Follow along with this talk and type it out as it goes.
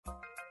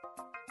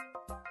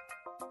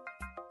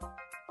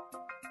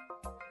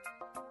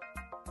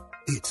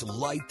It's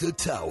Light the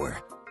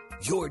Tower,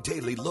 your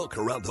daily look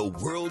around the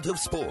world of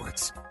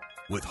sports.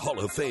 With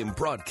Hall of Fame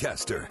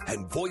broadcaster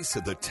and voice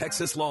of the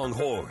Texas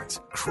Longhorns,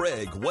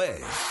 Craig Way.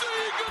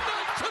 Say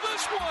goodnight to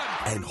this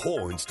one! And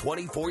Horns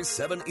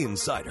 24/7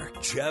 insider,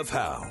 Jeff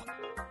Howe.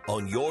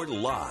 On your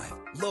live,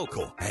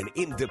 local, and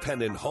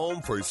independent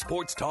home for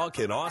sports talk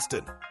in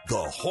Austin, The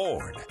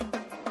Horn.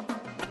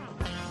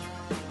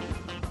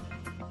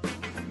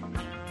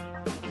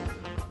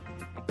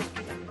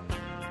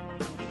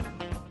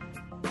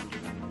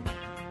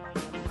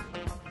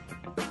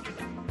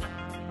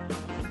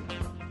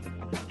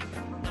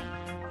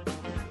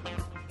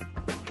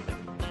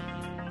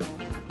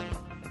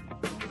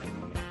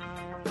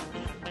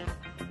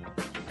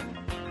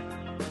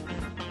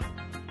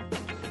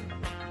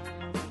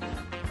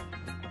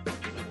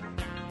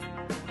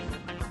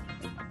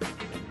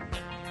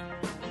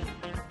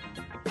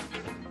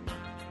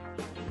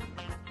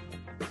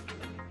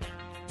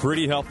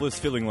 Pretty helpless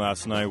feeling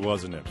last night,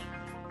 wasn't it?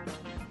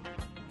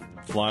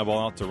 Fly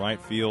ball out to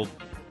right field,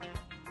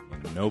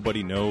 and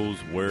nobody knows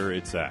where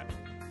it's at.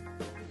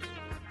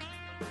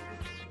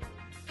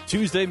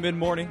 Tuesday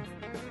mid-morning,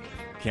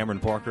 Cameron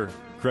Parker,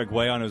 Craig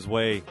Way on his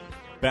way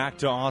back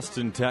to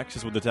Austin,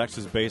 Texas with the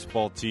Texas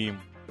baseball team.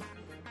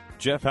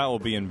 Jeff Howe will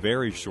be in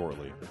very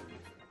shortly.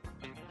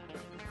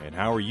 And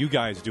how are you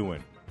guys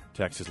doing,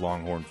 Texas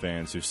Longhorn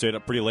fans who stayed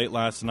up pretty late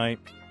last night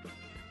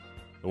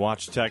to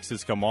watch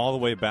Texas come all the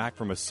way back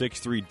from a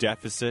 6-3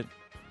 deficit?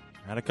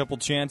 Had a couple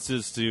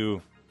chances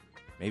to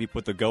maybe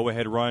put the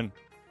go-ahead run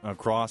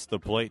across the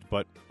plate,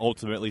 but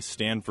ultimately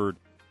Stanford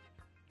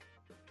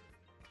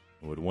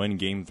would win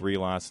Game 3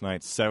 last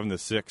night,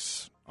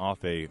 7-6,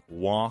 off a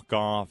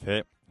walk-off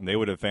hit. And they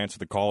would advance to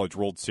the College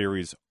World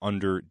Series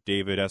under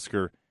David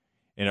Esquer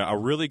in a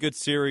really good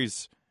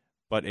series,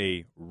 but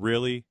a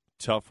really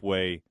tough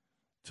way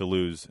to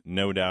lose,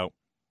 no doubt.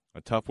 A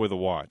tough way to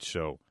watch,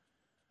 so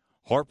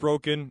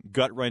heartbroken,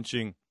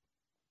 gut-wrenching.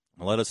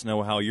 Let us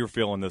know how you're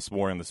feeling this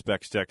morning on the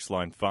Specs text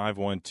line,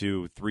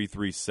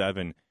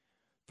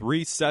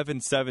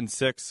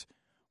 512-337-3776.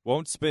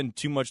 Won't spend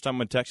too much time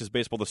on Texas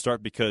baseball to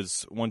start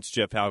because once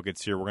Jeff Howe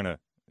gets here, we're going to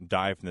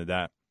dive into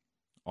that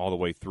all the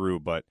way through.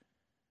 But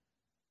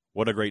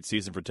what a great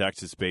season for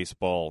Texas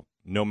baseball.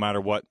 No matter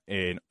what,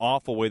 an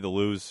awful way to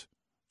lose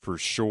for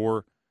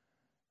sure.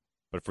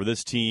 But for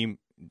this team,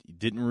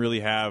 didn't really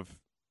have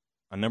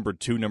a number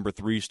 2, number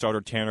 3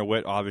 starter, Tanner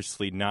Witt,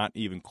 obviously not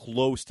even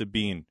close to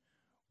being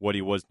what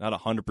he was, not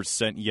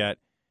 100% yet.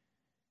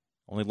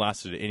 Only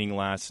lasted an inning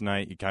last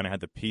night. He kind of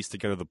had to piece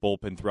together the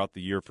bullpen throughout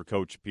the year for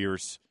Coach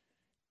Pierce.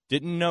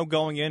 Didn't know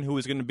going in who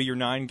was going to be your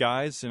 9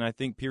 guys, and I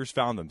think Pierce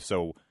found them.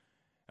 So,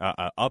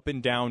 up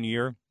and down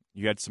year.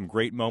 You had some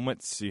great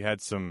moments. You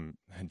had some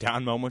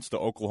down moments, the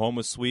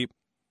Oklahoma sweep,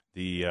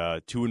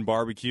 the 2-and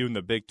barbecue in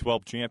the Big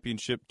 12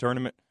 championship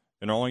tournament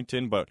in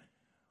Arlington. But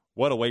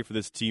what a way for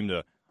this team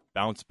to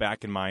bounce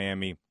back in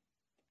Miami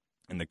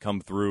and to come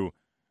through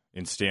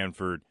in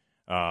Stanford.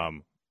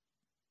 I'll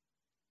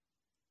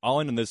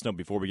end on this note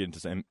before we get into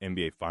some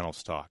NBA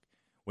Finals talk.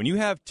 When you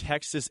have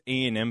Texas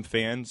A&M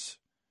fans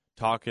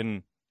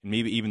talking,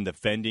 maybe even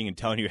defending and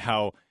telling you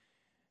how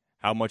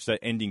much that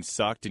ending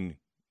sucked and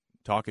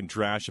talking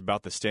trash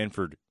about the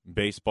Stanford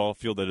baseball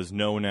field that is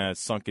known as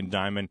Sunken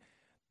Diamond,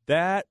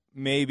 that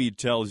maybe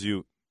tells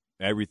you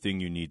everything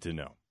you need to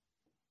know.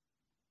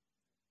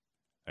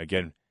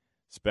 Again,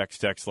 Specs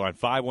text line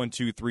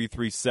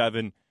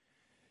 512-337.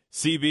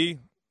 CB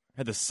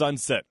had the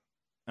sunset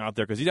out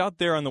there because he's out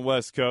there on the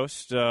West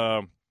Coast,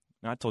 not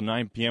till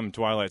 9 p.m.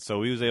 twilight,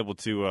 so he was able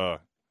to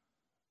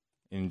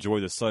enjoy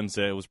the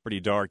sunset. It was pretty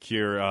dark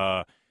here.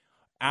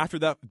 After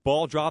that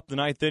ball dropped the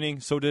 9th inning,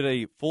 so did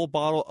a full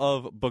bottle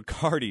of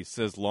Bacardi,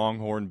 says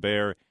Longhorn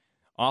Bear.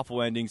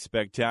 Awful ending,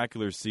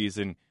 spectacular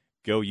season.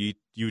 Go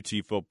UT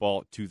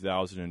football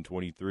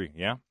 2023.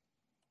 Yeah,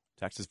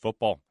 Texas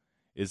football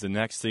is the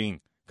next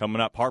thing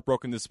coming up.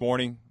 Heartbroken this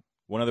morning.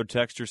 One other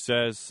texter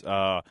says,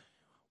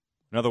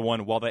 another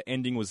one, while that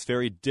ending was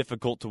very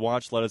difficult to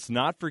watch, let us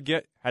not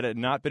forget, had it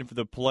not been for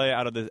the play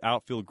out of the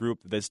outfield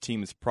group, this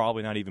team is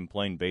probably not even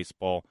playing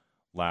baseball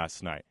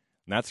last night.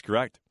 And that's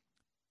correct.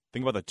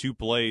 Think about the 2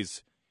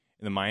 plays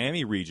in the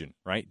Miami region,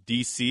 right?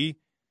 D.C.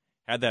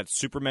 had that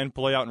Superman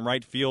play out in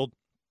right field.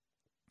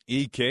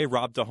 E.K.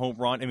 robbed a home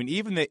run. I mean,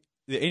 even the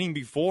inning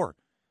before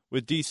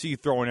with D.C.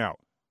 throwing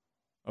out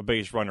a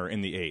base runner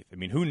in the 8th. I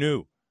mean, who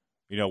knew?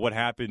 You know, what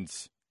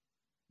happens?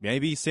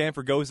 Maybe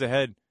Sanford goes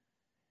ahead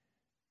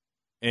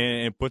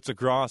and puts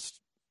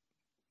across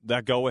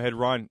that go-ahead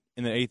run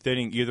in the 8th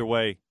inning. Either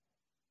way,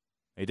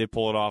 they did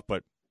pull it off,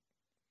 but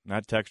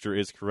that texture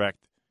is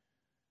correct.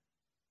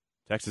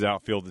 Texas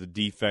outfield, the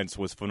defense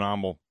was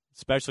phenomenal,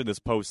 especially this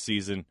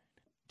postseason.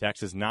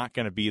 Texas not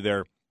going to be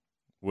there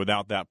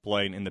without that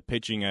play, and the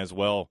pitching as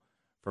well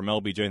from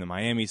LBJ in the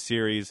Miami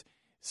series.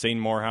 St.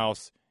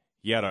 Morehouse,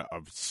 he had a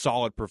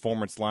solid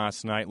performance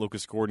last night.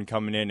 Lucas Gordon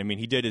coming in. I mean,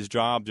 he did his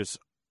job, just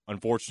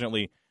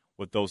unfortunately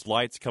with those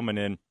lights coming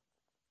in.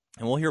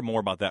 And we'll hear more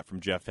about that from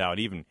Jeff Howe,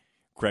 even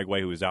Craig Way,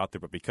 who was out there.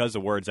 But because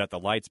of where it's at, the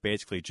lights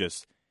basically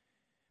just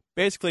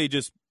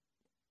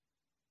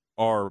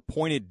are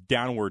pointed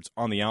downwards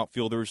on the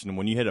outfielders, and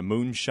when you hit a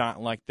moonshot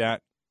like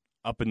that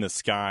up in the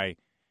sky,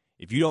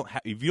 if you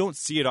don't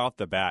see it off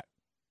the bat,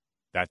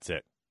 that's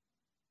it.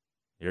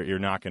 You're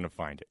not going to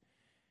find it.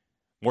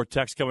 More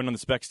text coming on the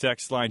Specs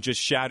text line. Just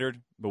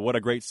shattered, but what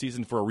a great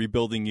season for a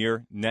rebuilding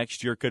year.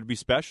 Next year could be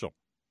special.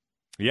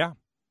 Yeah.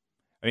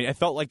 I mean, I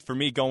felt like for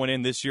me going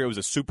in this year, it was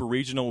a super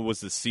regional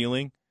was the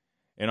ceiling.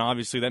 And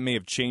obviously that may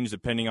have changed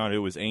depending on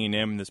who was A&M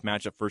in this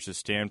matchup versus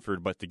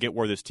Stanford. But to get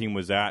where this team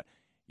was at,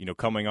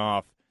 coming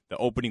off the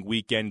opening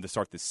weekend to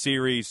start the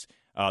series,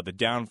 the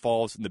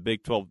downfalls in the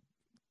Big 12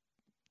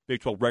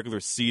 regular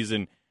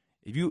season,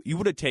 if you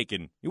would have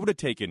taken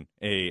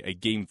a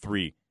Game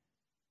 3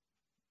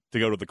 to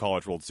go to the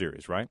College World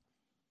Series, right?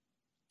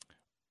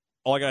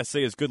 All I got to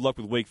say is good luck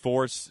with Wake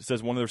Forest. It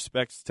says one of their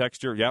specs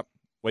texture. Yep,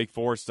 Wake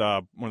Forest,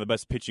 one of the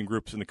best pitching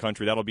groups in the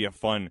country. That'll be a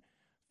fun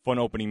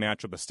opening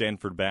matchup, the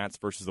Stanford Bats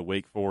versus the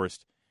Wake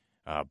Forest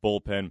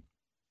bullpen.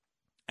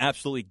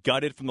 Absolutely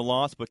gutted from the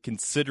loss, but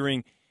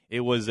considering it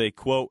was a,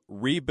 quote,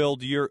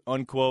 rebuild year,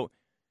 unquote,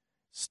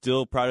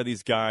 still proud of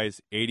these guys.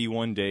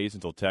 81 days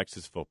until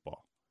Texas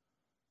football.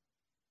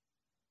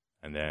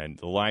 And then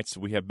the lights,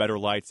 we have better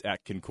lights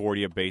at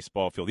Concordia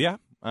Baseball Field. Yeah,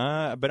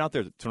 I've been out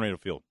there at Tornado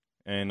Field,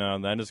 and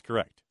that is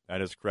correct.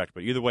 That is correct.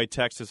 But either way,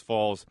 Texas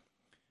falls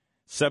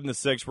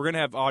 7-6. We're going to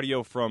have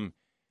audio from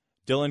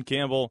Dylan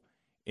Campbell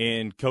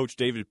and Coach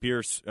David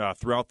Pierce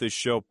throughout this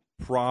show,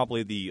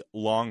 probably the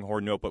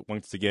Longhorn note. But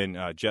once again,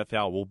 Jeff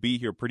Howell will be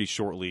here pretty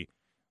shortly.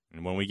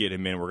 And when we get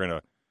him in, we're going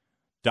to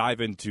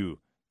dive into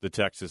the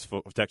Texas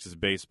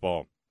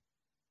baseball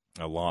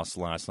loss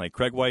last night.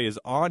 Craig Way is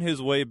on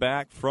his way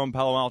back from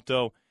Palo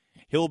Alto.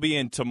 He'll be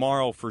in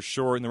tomorrow for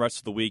sure and the rest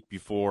of the week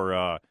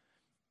before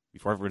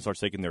everyone starts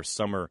taking their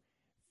summer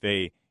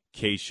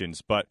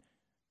vacations. But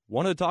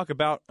wanted to talk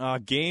about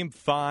Game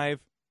 5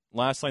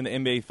 last night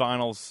in the NBA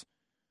Finals.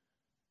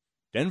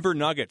 Denver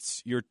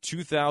Nuggets, your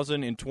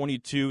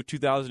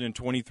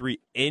 2022-2023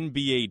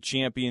 NBA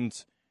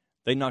champions.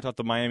 They knocked out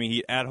the Miami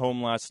Heat at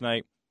home last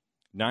night,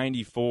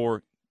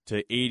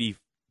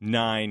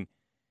 94-89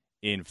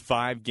 in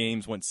 5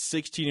 games, went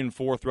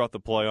 16-4 throughout the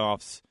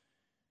playoffs,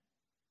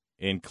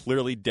 and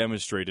clearly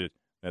demonstrated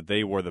that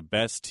they were the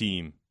best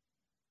team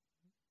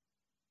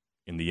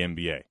in the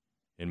NBA,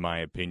 in my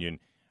opinion.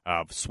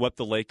 Swept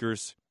the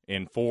Lakers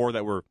in 4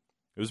 that were.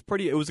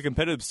 It was a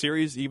competitive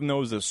series, even though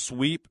it was a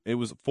sweep. It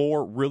was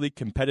 4 really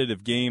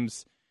competitive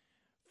games.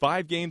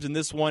 5 games in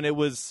this one, it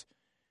was.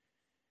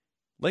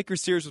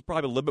 Lakers series was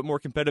probably a little bit more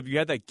competitive. You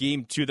had that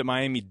game 2 that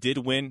Miami did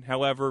win,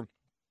 however.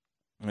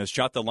 They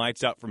shot the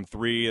lights out from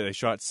 3. They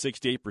shot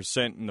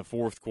 68% in the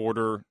fourth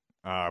quarter.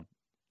 It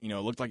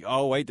looked like,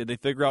 oh, wait, did they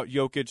figure out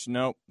Jokic?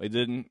 No, they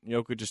didn't.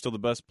 Jokic is still the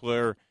best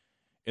player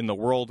in the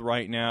world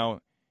right now.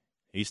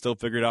 He still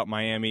figured out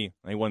Miami.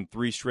 They won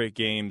 3 straight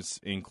games,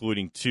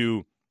 including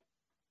 2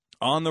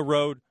 on the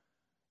road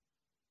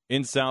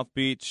in South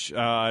Beach.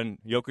 And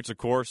Jokic, of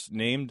course,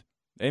 named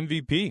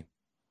MVP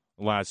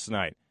last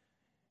night.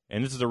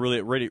 And this is a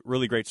really, really,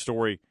 really great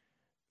story.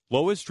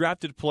 Lowest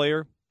drafted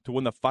player to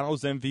win the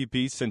Finals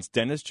MVP since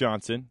Dennis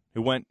Johnson,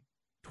 who went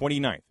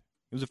 29th.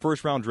 He was a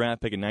first-round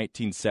draft pick in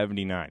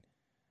 1979.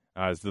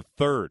 As the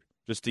third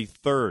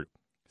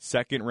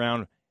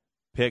second-round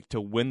pick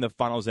to win the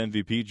Finals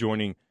MVP,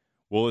 joining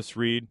Willis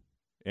Reed.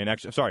 And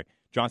actually, sorry,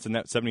 Johnson,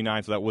 that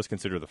 79, so that was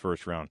considered the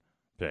first-round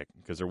pick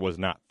because there was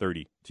not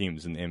 30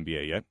 teams in the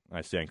NBA yet.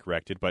 I stand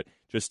corrected. But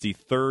just the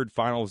third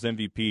Finals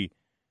MVP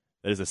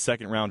that is a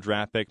second-round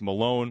draft pick.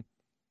 Malone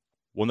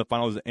won the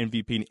Finals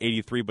MVP in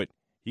 83, but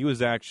he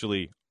was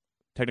actually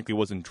technically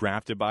wasn't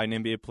drafted by an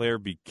NBA player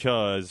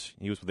because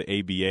he was with the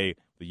ABA,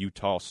 the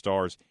Utah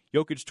Stars.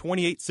 Jokic,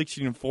 28,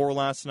 16-4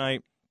 last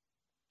night.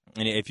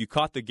 And if you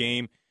caught the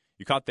game,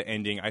 you caught the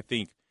ending, I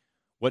think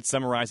what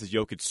summarizes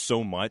Jokic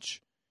so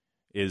much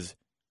is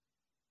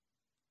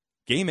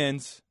game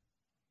ends,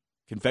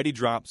 confetti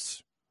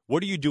drops.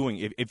 What are you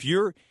doing? If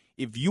you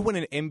win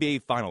an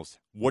NBA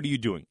Finals, what are you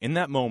doing? In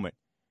that moment,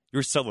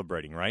 you're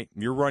celebrating, right?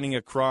 You're running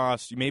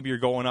across. Maybe you're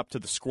going up to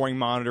the scoring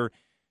monitor.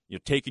 You're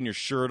taking your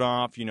shirt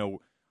off,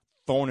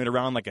 throwing it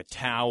around like a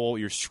towel.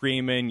 You're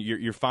screaming.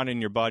 You're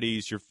finding your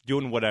buddies. You're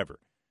doing whatever.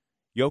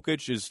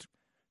 Jokic is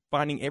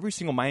finding every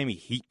single Miami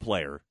Heat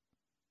player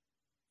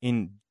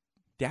and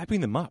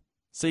dapping them up,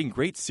 saying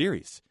great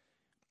series.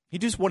 He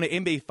just won an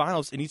NBA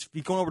Finals, and he's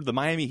going over to the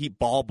Miami Heat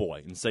ball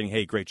boy and saying,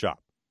 hey, great job.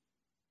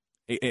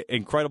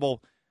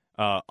 Incredible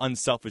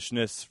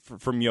unselfishness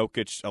from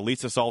Jokic.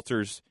 Lisa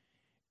Salters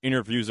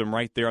interviews him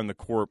right there on the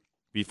court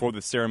before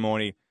the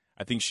ceremony.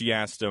 I think she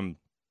asked him,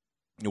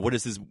 what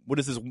does this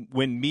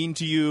win mean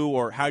to you,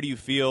 or how do you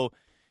feel?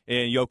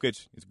 And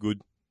Jokic, it's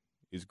good.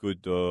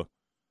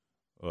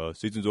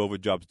 Season's over,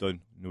 job's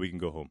done, and we can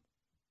go home.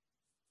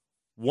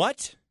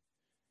 What?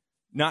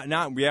 Not.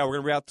 Yeah, we're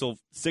gonna be out till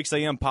 6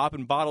 a.m.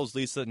 popping bottles,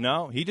 Lisa.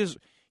 No,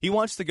 he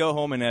wants to go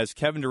home, and as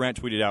Kevin Durant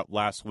tweeted out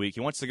last week, he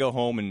wants to go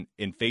home and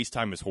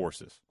FaceTime his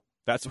horses.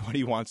 That's what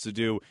he wants to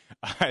do.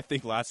 I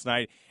think last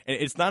night, and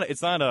it's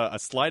not a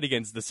slight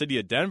against the city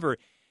of Denver.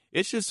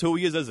 It's just who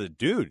he is as a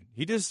dude.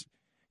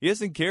 He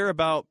doesn't care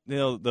about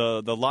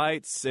the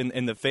lights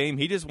and the fame.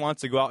 He just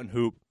wants to go out and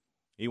hoop.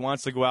 He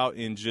wants to go out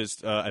and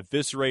just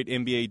eviscerate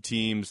NBA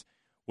teams,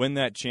 win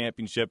that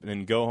championship, and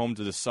then go home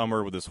to the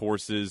summer with his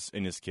horses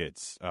and his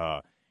kids.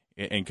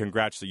 And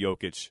congrats to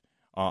Jokic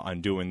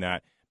on doing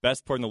that.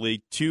 Best player in the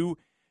league,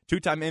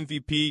 two-time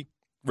MVP,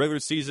 regular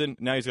season.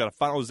 Now he's got a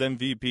Finals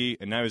MVP,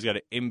 and now he's got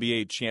an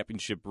NBA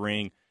championship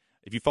ring.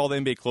 If you follow the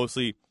NBA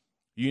closely,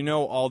 you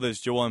know all this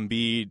Joel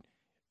Embiid,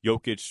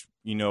 Jokic,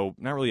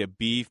 not really a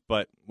beef,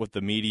 but what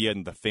the media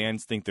and the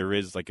fans think there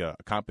is like a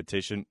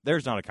competition.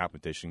 There's not a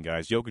competition,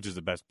 guys. Jokic is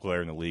the best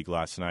player in the league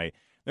last night.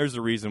 There's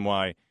a reason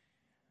why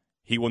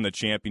he won the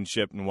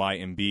championship and why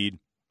Embiid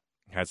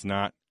has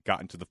not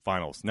gotten to the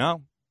finals.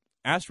 Now,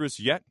 asterisk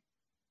yet,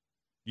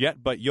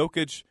 but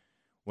Jokic,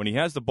 when he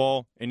has the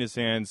ball in his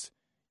hands,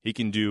 he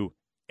can do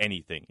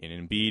anything.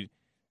 And Embiid is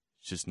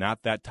just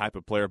not that type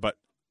of player. But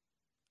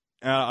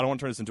I don't want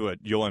to turn this into a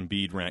Joel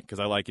Embiid rant because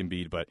I like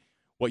Embiid, but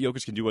what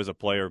Jokic can do as a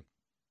player,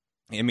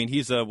 I mean,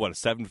 he's a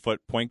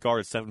 7-foot point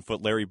guard, a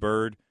 7-foot Larry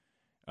Bird.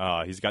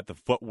 He's got the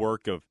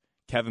footwork of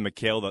Kevin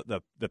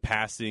McHale, the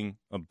passing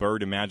of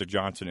Bird and Magic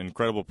Johnson, an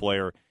incredible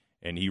player,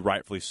 and he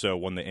rightfully so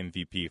won the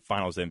MVP,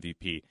 Finals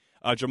MVP.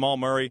 Jamal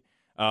Murray,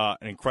 an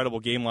incredible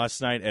game last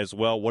night as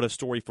well. What a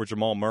story for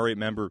Jamal Murray.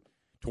 Remember,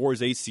 tore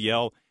his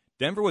ACL.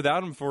 Denver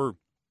without him for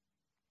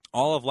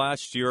all of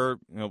last year,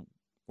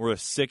 were a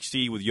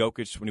 60 with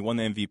Jokic when he won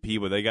the MVP,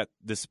 but they got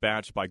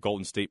dispatched by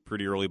Golden State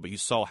pretty early. But you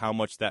saw how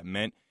much that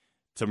meant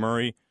to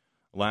Murray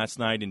last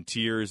night in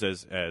tears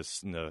as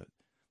in the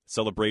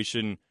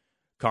celebration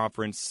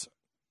conference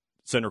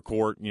center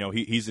court.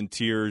 He's in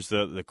tears,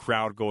 the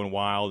crowd going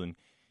wild. And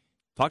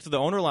talked to the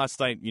owner last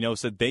night,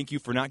 said, thank you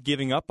for not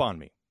giving up on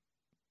me.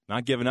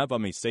 Not giving up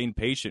on me, staying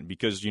patient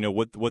because,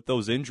 with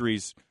those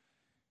injuries,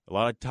 a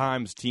lot of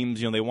times teams,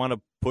 they want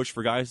to push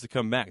for guys to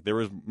come back. There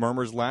was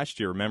murmurs last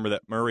year. Remember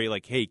that Murray,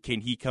 hey,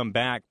 can he come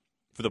back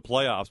for the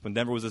playoffs when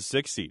Denver was a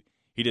 6 seed?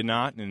 He did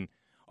not, and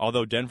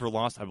although Denver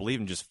lost, I believe,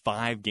 in just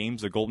 5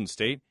 games to Golden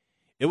State,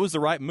 it was the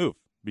right move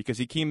because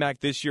he came back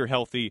this year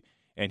healthy,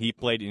 and he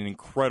played an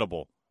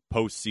incredible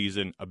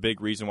postseason, a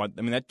big reason why.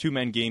 I mean, that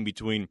two-man game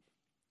between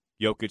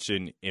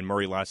Jokic and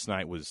Murray last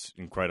night was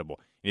incredible.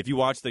 And if you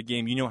watch the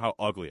game, you know how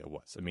ugly it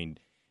was. I mean,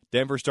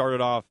 Denver started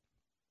off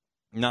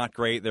not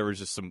great. There was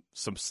just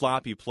some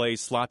sloppy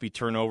plays, sloppy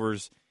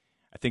turnovers.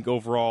 I think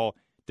overall,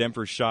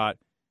 Denver shot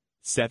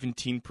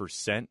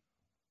 17%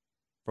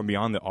 from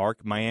beyond the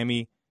arc.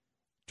 Miami,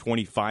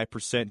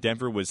 25%.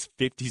 Denver was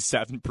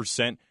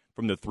 57%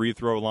 from the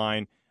free-throw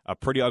line. A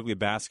pretty ugly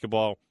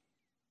basketball.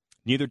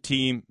 Neither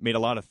team made a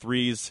lot of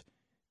threes.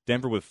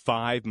 Denver with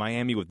 5,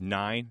 Miami with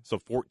 9, so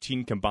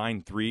 14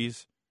 combined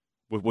threes,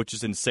 which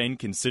is insane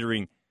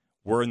considering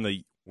we're in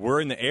the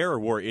era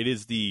where it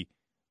is the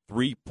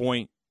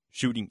 3-point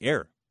shooting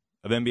era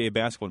of NBA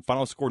basketball. And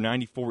final score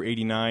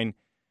 94-89.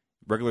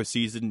 Regular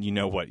season,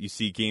 you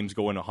see games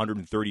going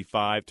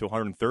 135 to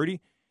 130.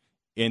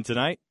 And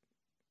tonight,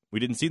 we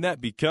didn't see that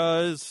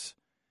because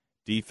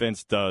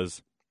defense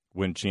does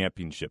win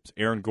championships.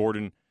 Aaron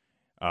Gordon,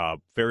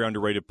 very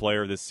underrated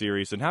player this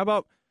series. And how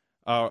about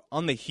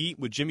on the Heat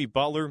with Jimmy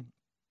Butler,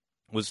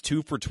 was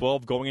 2 for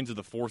 12 going into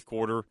the fourth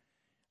quarter.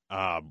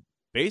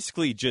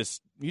 Basically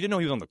just, you didn't know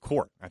he was on the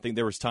court. I think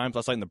there was times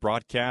last night in the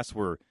broadcast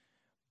where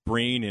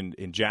Breen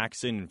and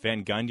Jackson and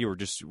Van Gundy were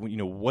just,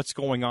 what's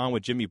going on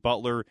with Jimmy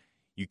Butler?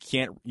 You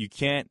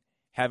can't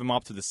have him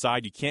off to the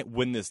side. You can't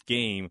win this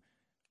game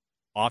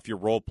off your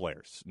role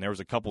players. And there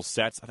was a couple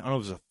sets. I don't know, it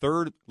was a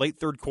late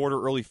third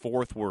quarter, early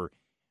fourth, where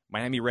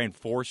Miami ran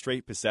 4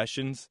 straight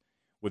possessions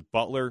with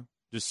Butler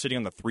just sitting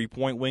on the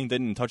 3-point wing,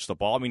 didn't touch the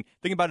ball. I mean,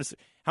 think about it.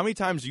 How many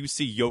times do you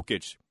see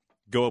Jokic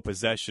go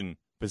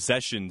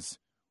possessions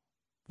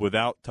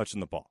without touching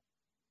the ball?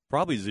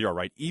 Probably 0,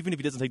 right? Even if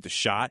he doesn't take the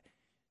shot,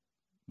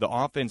 the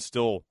offense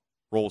still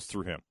rolls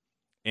through him.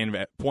 And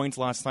at points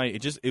last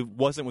night, it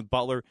wasn't with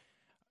Butler.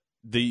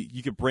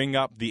 You could bring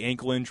up the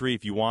ankle injury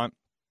if you want.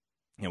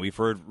 We've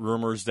heard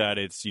rumors that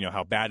it's,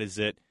 how bad is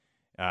it?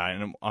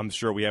 And I'm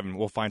sure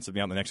we'll find something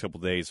out in the next couple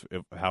of days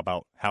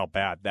about how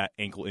bad that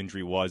ankle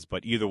injury was.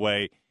 But either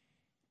way,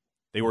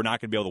 they were not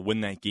going to be able to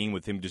win that game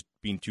with him just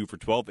being 2 for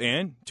 12.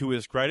 And to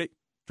his credit,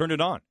 turned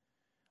it on.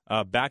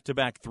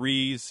 Back-to-back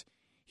threes.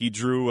 He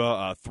drew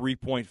a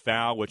 3-point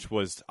foul, which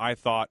was, I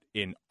thought,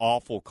 an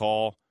awful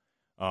call.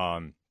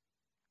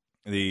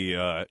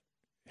 The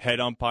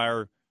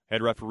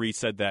head referee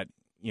said that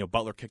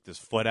Butler kicked his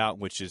foot out,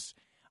 which is,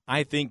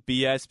 I think,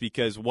 BS,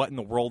 because what in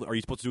the world are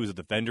you supposed to do as a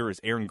defender? As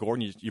Aaron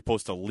Gordon, you're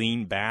supposed to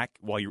lean back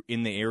while you're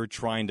in the air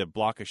trying to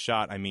block a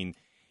shot. I mean,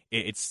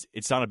 it's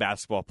not a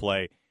basketball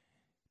play.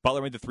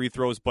 Butler made the 3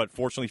 throws, but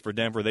fortunately for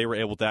Denver, they were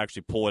able to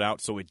actually pull it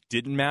out, so it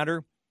didn't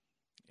matter.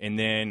 And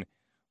then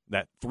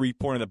that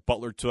 3-pointer that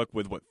Butler took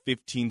with,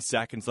 15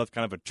 seconds left,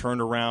 kind of a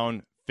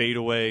turnaround,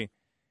 fadeaway.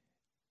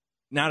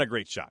 Not a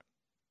great shot.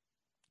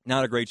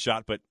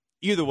 But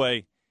either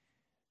way,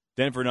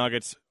 Denver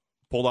Nuggets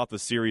pulled off the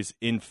series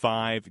in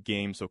 5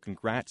 games. So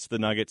congrats to the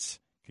Nuggets.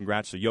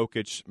 Congrats to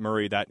Jokic,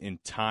 Murray, that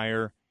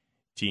entire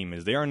team,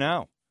 as they are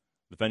now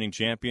defending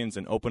champions,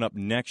 and open up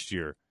next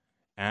year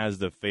as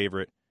the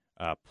favorite,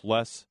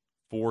 plus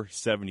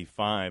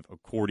 475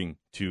 according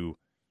to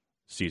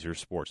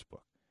Caesars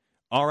Sportsbook.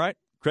 All right,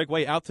 Craig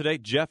Way out today.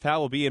 Jeff Howe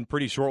will be in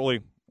pretty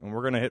shortly, and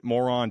we're going to hit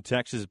more on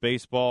Texas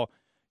baseball.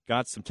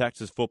 Got some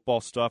Texas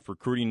football stuff,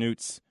 recruiting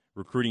notes,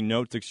 on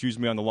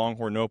the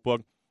Longhorn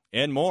Notebook,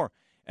 and more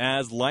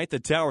as Light the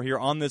Tower here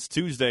on this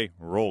Tuesday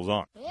rolls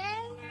on.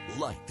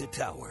 Light the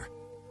Tower.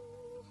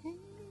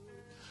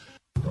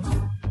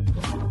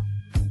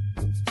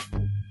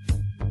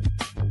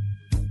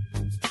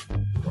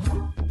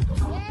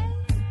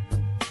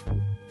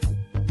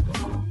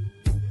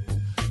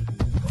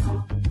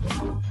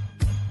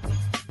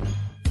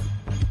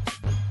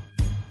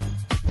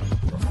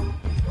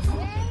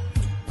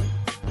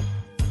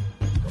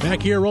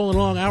 Back here, rolling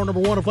along, hour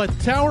number 1 of Light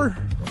the Tower.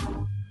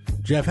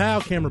 Jeff Howe,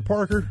 Cameron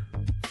Parker.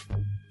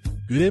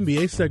 Good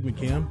NBA segment,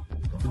 Cam.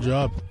 Good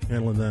job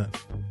handling that.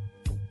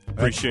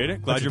 Appreciate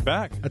it. Glad you're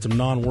back. Had some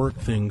non-work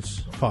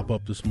things pop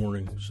up this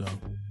morning, so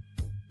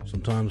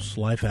sometimes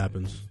life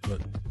happens. But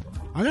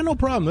I got no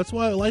problem. That's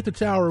why I Light the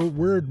Tower.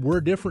 We're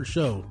a different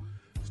show.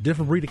 It's a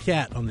different breed of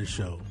cat on this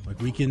show. Like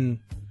we can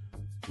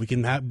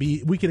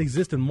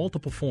exist in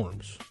multiple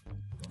forms.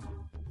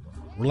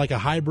 We're like a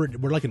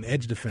hybrid. We're like an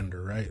edge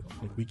defender, right?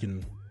 Like we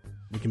can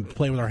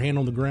play with our hand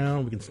on the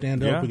ground. We can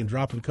stand up. Yeah. We can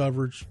drop in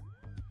coverage.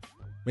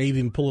 Maybe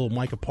even pull a little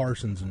Micah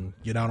Parsons and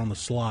get out on the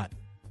slot,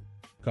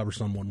 cover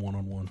someone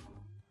one-on-one.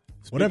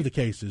 Whatever the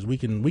case is, we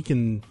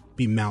can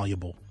be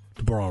malleable,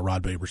 to borrow a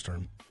Rod Babers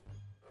term.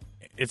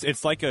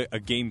 It's like a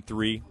game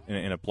 3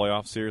 in a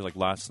playoff series like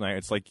last night.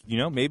 It's like,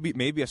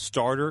 maybe a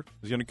starter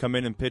is going to come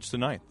in and pitch the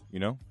ninth.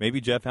 Maybe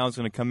Jeff Howe's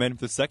going to come in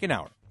for the second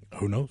hour.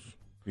 Who knows?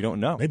 We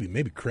don't know.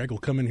 Maybe Craig will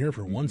come in here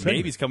for one second.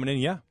 Maybe he's coming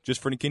in,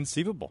 just for the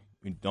inconceivable.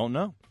 We don't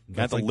know. You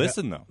have to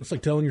listen, though. It's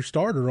like telling your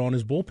starter on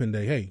his bullpen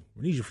day, hey,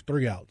 we need you for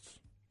 3 outs.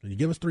 Can you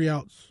give us 3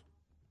 outs?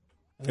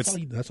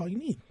 That's all you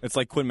need. It's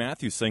like Quinn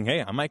Matthews saying,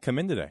 hey, I might come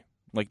in today.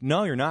 Like,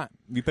 no, you're not.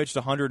 You pitched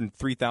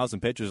 103,000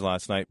 pitches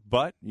last night,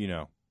 but,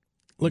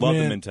 Look, love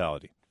man, the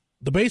mentality.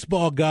 The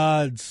baseball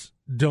gods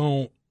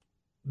they're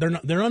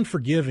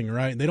unforgiving,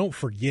 right? They don't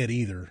forget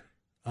either.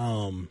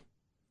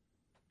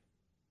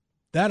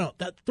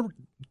 That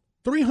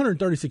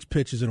 336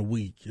 pitches in a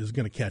week is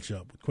going to catch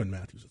up with Quinn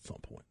Matthews at some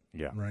point.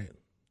 Yeah. Right?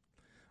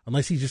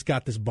 Unless he's just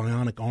got this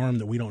bionic arm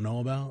that we don't know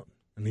about,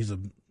 and he's a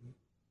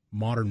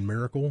modern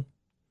miracle.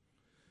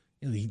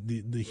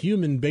 The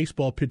human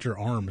baseball pitcher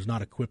arm is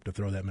not equipped to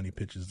throw that many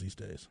pitches these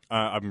days.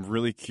 I'm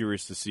really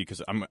curious to see,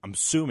 because I'm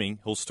assuming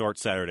he'll start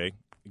Saturday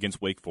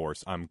against Wake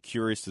Forest. I'm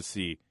curious to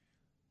see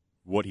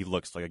what he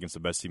looks like against the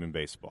best team in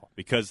baseball,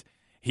 because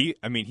he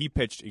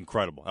pitched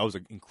incredible.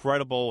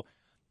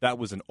 That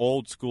was an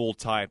old school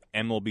type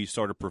MLB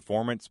starter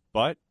performance,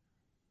 but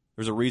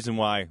there's a reason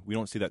why we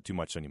don't see that too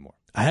much anymore.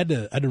 I had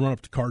to run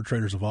up to Card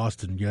Traders of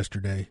Austin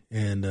yesterday,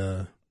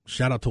 and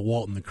shout out to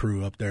Walt and the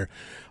crew up there.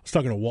 I was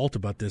talking to Walt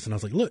about this, and I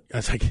was like,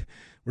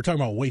 we're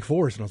talking about Wake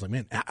Forest, and I was like,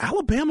 man,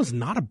 Alabama's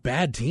not a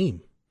bad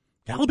team.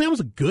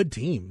 Alabama's a good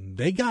team.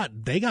 They got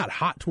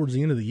hot towards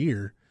the end of the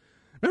year.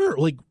 Remember,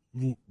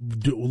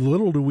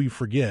 little do we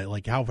forget,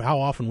 how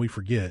often we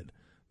forget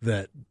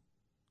that,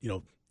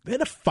 they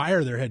had to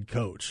fire their head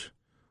coach.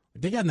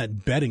 They got in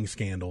that betting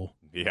scandal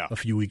a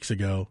few weeks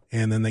ago,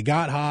 and then they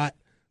got hot,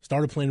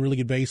 started playing really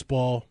good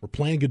baseball, were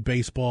playing good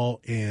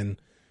baseball,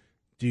 and,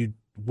 dude,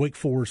 Wake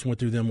Forest went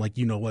through them like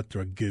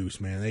through a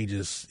goose, man.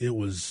 It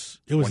was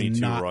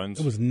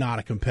not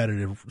a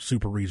competitive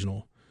super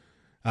regional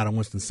out of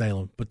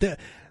Winston-Salem. But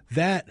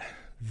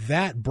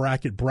that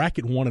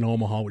bracket 1 in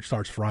Omaha, which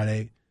starts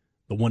Friday,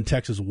 the one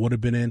Texas would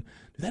have been in,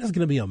 that is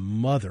going to be a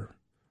mother.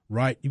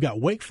 Right, you've got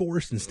Wake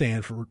Forest and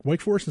Stanford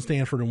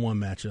in one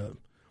matchup.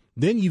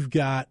 Then you've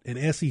got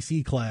an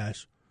SEC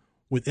clash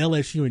with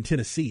LSU and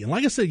Tennessee. And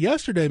like I said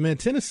yesterday, man,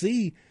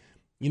 Tennessee,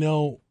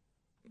 Tony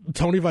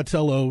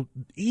Vitello,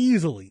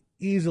 easily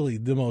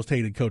the most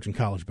hated coach in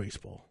college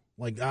baseball.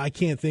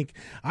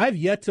 I've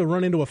yet to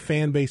run into a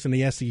fan base in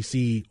the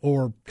SEC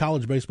or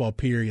college baseball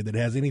period that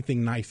has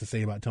anything nice to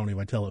say about Tony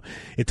Vitello.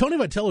 If Tony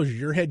Vitello is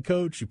your head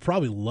coach, you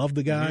probably love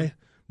the guy,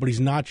 but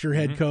he's not your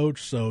head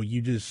coach, so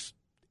you just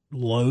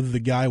loathe the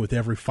guy with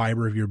every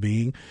fiber of your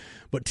being.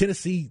 But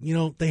Tennessee,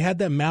 they had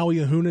that Maui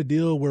Ahuna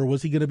deal where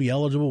was he going to be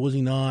eligible, was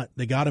he not?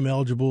 They got him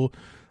eligible.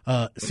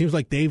 It seems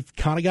like they've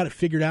kind of got it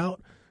figured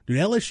out. Dude,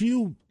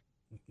 LSU,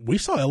 we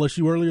saw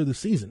LSU earlier this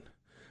season.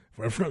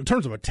 In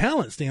terms of a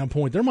talent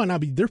standpoint,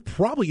 there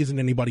probably isn't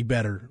anybody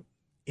better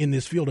in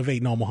this field of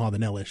 8 in Omaha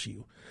than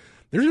LSU.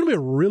 There's going to be a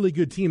really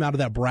good team out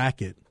of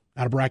bracket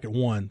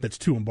 1 that's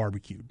 2 and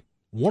barbecued.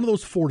 One of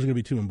those 4 is going to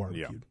be 2 and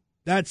barbecued.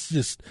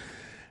 Yeah.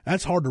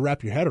 That's hard to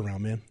wrap your head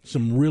around, man.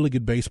 Some really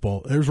good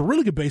baseball. There's a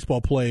really good baseball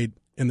played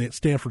in the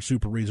Stanford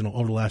Super Regional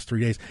over the last 3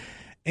 days.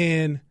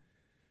 And,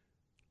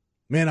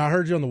 man, I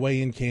heard you on the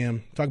way in,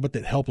 Cam, talk about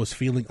that helpless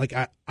feeling.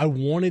 I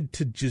wanted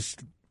to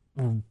just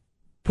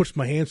push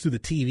my hands through the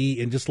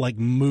TV and just,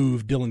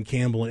 move Dylan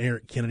Campbell and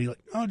Eric Kennedy.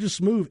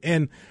 Just move.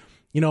 And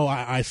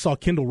I saw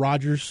Kendall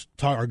Rogers,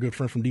 our good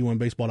friend from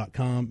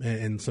D1Baseball.com,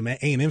 and some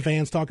A&M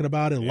fans talking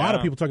about it. A lot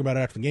of people talking about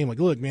it after the game. Like,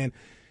 look, man,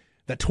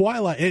 that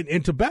twilight,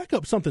 and to back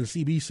up something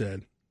CB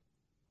said,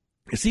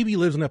 CB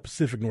lives in that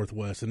Pacific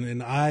Northwest,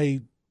 and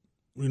I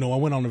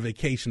went on a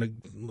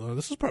vacation,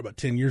 this was probably about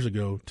 10 years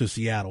ago, to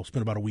Seattle,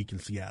 spent about a week in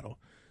Seattle.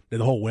 Did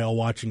the whole whale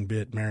watching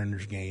bit,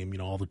 Mariners game,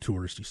 all the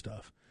touristy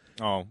stuff.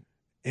 Oh.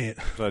 And,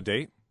 was that a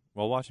date?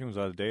 Whale watching? Was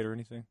that a date or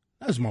anything?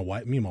 That was my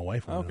wife. Me and my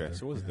wife went out there.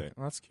 So it was a date.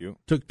 Oh, that's cute.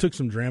 Took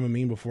some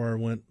Dramamine before I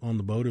went on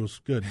the boat. It was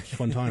good. It was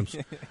fun times.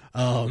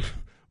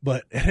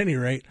 But at any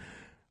rate,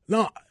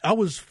 no, I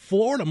was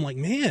floored. I'm like,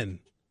 man,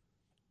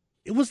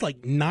 it was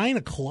like 9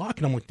 o'clock,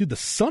 and I'm like, dude, the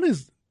sun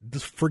is.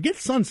 Forget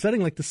sun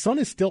setting. Like, the sun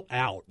is still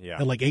out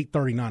at like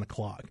 8:30, 9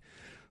 o'clock.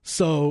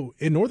 So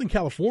in Northern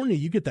California,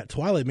 you get that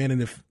twilight, man.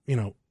 And if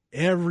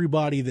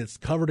everybody that's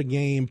covered a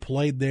game,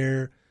 played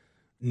there,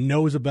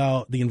 knows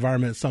about the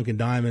environment at Sunken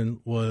Diamond,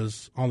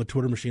 was on the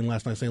Twitter machine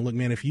last night saying, look,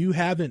 man, if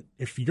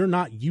you're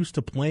not used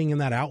to playing in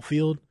that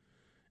outfield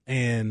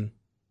and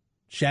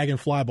shagging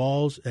fly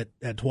balls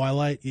at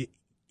twilight, it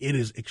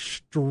is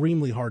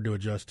extremely hard to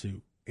adjust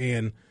to.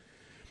 And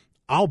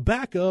I'll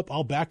back up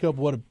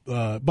what,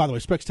 by the way,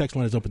 Specs text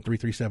line is open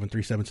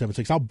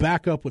 337-3776. I'll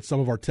back up what some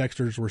of our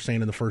texters were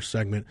saying in the first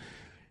segment.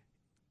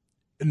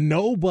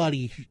 No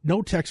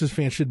Texas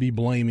fan should be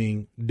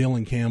blaming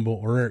Dylan Campbell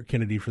or Eric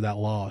Kennedy for that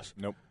loss.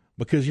 Nope.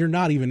 Because you're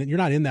not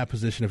in that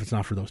position if it's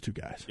not for those two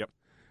guys. Yep.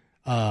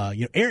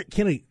 Eric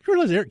Kennedy. You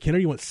realize Eric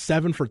Kennedy went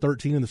 7 for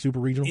 13 in the Super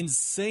Regional?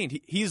 Insane.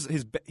 His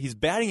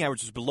batting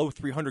average was below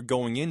 300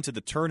 going into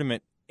the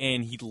tournament,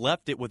 and he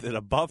left it with it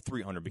above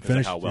 300 because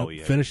of how well he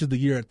hit. Finishes the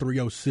year at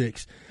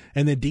 306,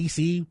 and then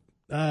DC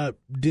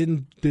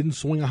didn't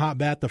swing a hot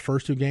bat the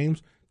first two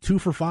games. 2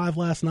 for 5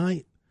 last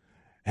night.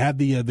 Had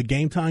the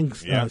game time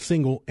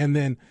single, and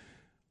then,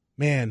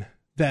 man,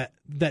 that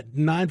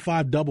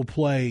 9-5 double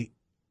play,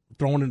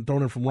 throwing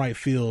it from right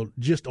field,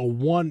 just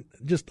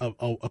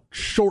a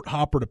short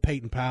hopper to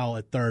Peyton Powell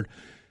at third.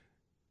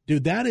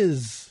 Dude, that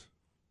is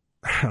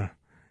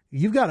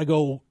you've got to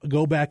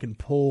go back and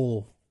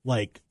pull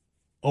like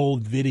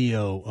old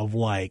video of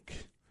like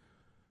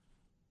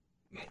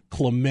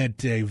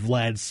Clemente,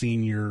 Vlad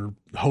Sr.,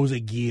 Jose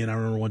Guillen. I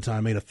remember one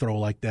time made a throw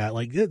like that.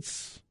 Like,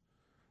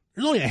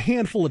 there's only a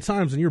handful of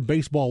times in your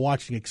baseball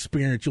watching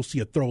experience you'll see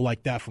a throw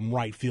like that from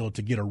right field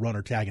to get a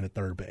runner tagging at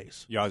third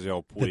base.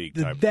 Yasiel Puig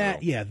type throw.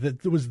 Yeah,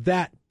 it was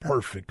that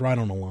perfect, right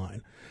on the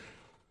line.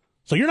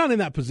 So you're not in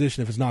that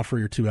position if it's not for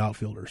your two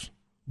outfielders.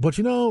 But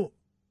you know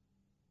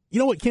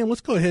what, Cam?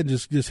 Let's go ahead and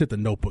just hit the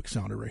notebook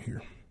sounder right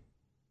here.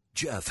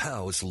 Jeff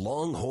Howe's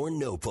Longhorn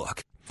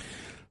Notebook.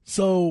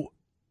 So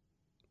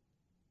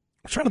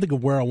I'm trying to think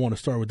of where I want to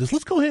start with this.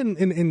 Let's go ahead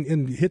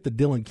and hit the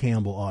Dylan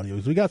Campbell audio.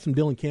 We got some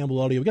Dylan Campbell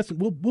audio.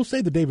 We'll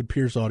save the David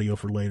Pierce audio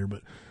for later,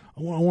 but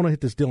I want to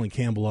hit this Dylan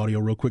Campbell audio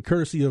real quick,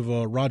 courtesy of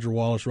Roger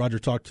Wallace. Roger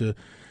talked to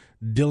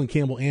Dylan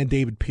Campbell and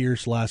David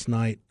Pierce last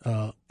night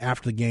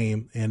after the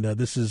game, and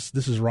this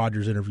is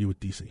Roger's interview with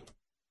DC.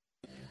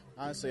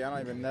 Honestly, I don't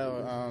even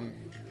know.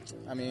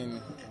 I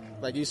mean,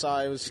 like you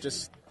saw, it was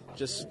just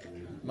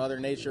Mother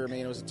Nature. I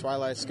mean, it was a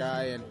twilight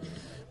sky, and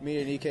me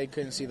and EK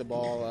couldn't see the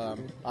ball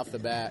off the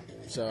bat.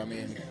 So, I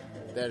mean,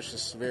 that's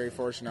just very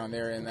fortunate on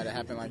their end that it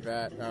happened like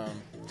that.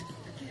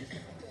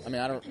 I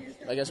mean,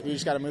 I guess we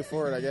just got to move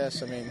forward, I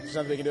guess. I mean, there's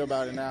nothing we can do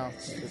about it now.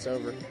 It's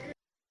over.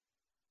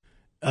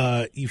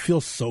 You feel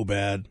so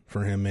bad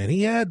for him, man.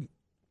 He had,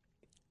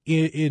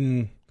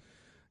 in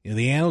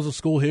the annals of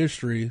school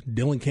history,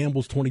 Dylan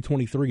Campbell's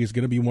 2023 is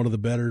going to be one of the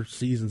better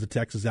seasons a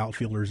Texas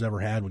outfielder has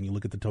ever had when you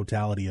look at the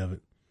totality of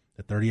it.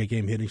 A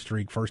 38-game hitting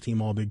streak, first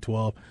team All Big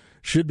 12.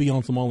 Should be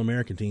on some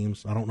All-American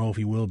teams. I don't know if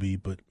he will be,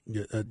 but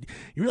you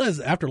realize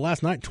after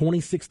last night,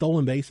 26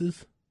 stolen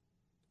bases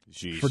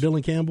for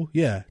Dylan Campbell?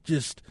 Yeah,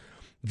 just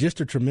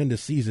a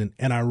tremendous season,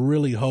 and I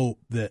really hope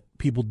that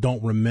people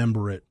don't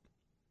remember it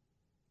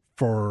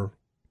for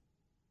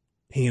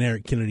he and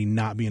Eric Kennedy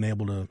not being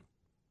able to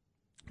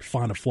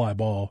find a fly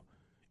ball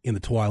in the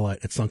twilight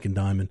at Sunken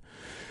Diamond.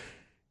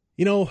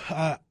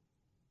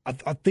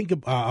 I think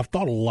I've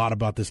thought a lot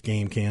about this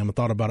game, Cam. I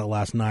thought about it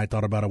last night,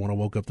 thought about it when I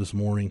woke up this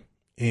morning.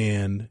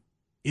 And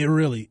it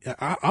really,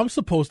 I'm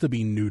supposed to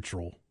be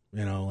neutral,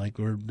 like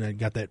we're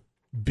got that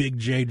big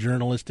J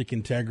journalistic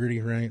integrity,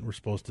 right? We're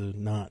supposed to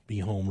not be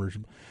homers.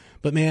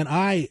 But man,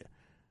 I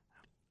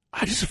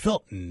just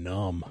felt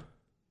numb.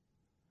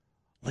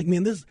 Like,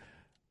 man,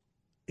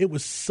 it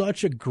was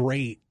such a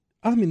great,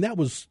 that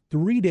was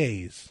 3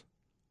 days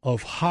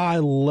of high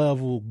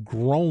level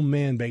grown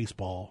man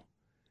baseball.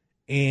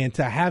 And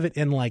to have it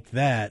end like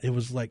that, it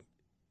was like,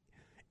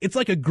 it's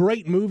like a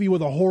great movie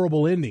with a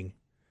horrible ending.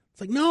 It's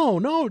like, no,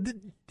 it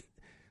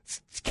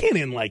can't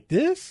end like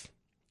this.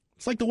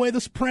 It's like the way The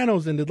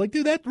Sopranos ended. Like,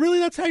 dude,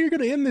 that's how you're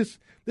going to end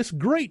this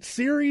great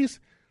series,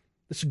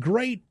 this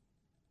great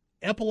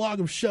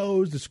epilogue of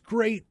shows, this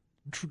great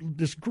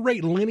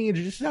lineage.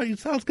 It's how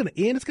it's going to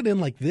end. It's going to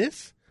end like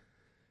this.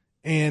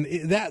 And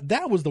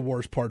that was the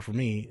worst part for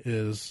me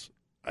is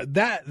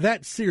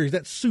that series,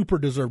 that super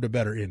deserved a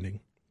better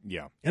ending.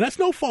 Yeah. And that's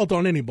no fault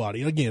on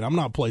anybody. Again, I'm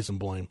not placing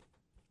blame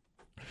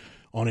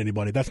on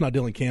anybody. That's not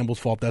Dylan Campbell's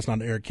fault. That's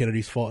not Eric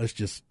Kennedy's fault. It's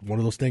just one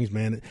of those things,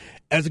 man.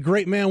 As a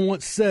great man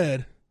once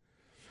said,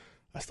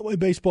 that's the way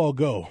baseball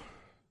go.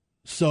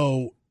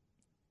 So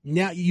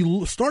now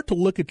you start to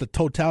look at the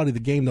totality of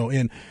the game, though,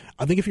 and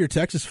I think if you're a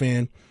Texas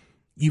fan,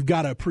 you've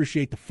got to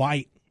appreciate the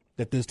fight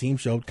that this team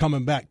showed,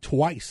 coming back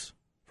twice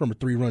from a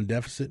 3-run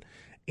deficit.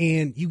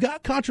 And you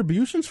got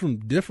contributions from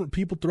different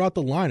people throughout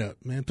the lineup,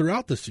 man,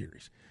 throughout the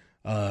series.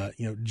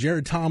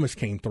 Jared Thomas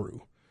came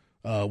through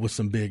with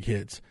some big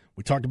hits.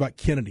 We talked about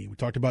Kennedy. We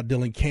talked about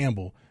Dylan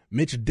Campbell.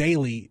 Mitch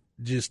Daly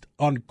just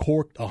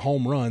uncorked a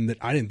home run that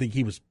I didn't think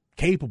he was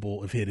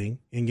capable of hitting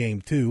in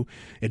Game 2.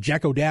 And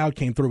Jack O'Dowd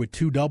came through with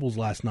 2 doubles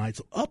last night.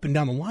 So up and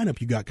down the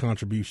lineup, you got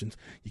contributions.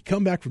 You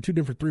come back from 2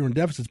 different 3-run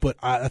deficits. But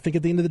I think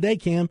at the end of the day,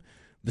 Cam,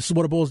 this is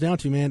what it boils down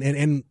to, man.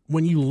 And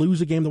when you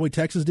lose a game the way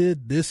Texas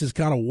did, this is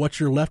kind of what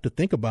you're left to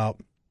think about.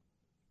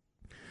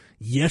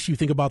 Yes, you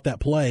think about that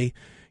play.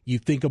 You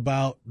think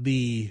about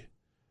the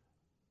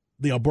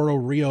Alberto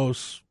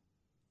Rios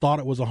thought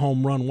it was a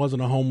home run,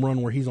 wasn't a home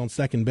run where he's on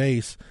second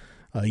base.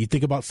 You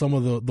think about some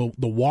of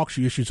the walks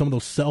you issued, some of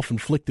those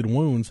self-inflicted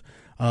wounds.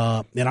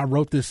 And I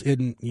wrote this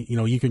in,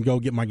 you can go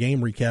get my game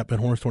recap at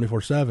Horns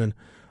 24/7.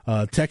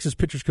 Texas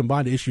pitchers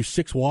combined to issue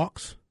 6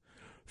 walks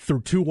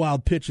through 2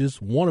 wild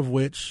pitches, one of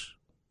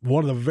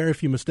the very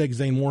few mistakes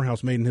Zane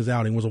Morehouse made in his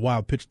outing was a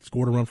wild pitch that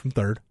scored a run from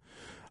third.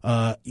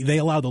 They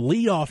allowed the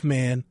leadoff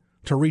man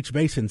to reach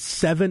base in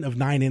 7 of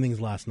 9 innings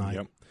last night.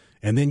 Yep.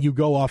 And then you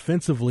go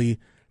offensively,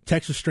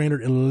 Texas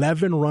stranded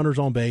 11 runners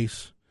on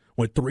base,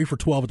 went 3 for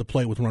 12 at the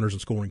plate with runners in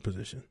scoring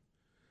position.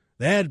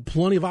 They had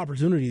plenty of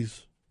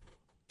opportunities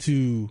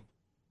to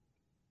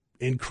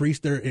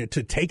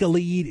to take a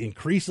lead,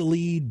 increase a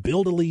lead,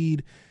 build a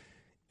lead,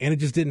 and it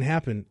just didn't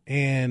happen.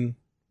 And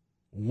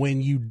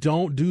when you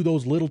don't do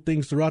those little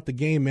things throughout the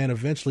game, man,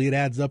 eventually it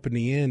adds up in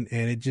the end,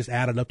 and it just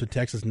added up to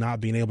Texas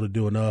not being able to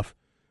do enough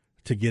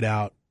to get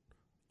out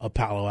of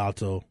Palo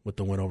Alto with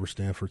the win over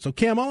Stanford. So,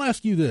 Cam, I'll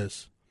ask you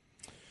this.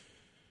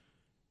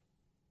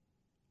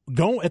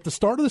 At the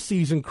start of the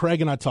season,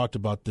 Craig and I talked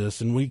about this,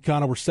 and we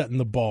kind of were setting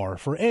the bar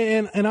for.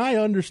 And I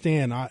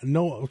understand.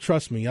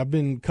 Trust me, I've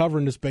been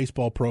covering this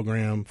baseball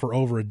program for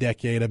over a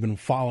decade. I've been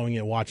following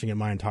it, watching it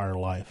my entire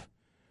life.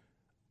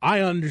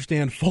 I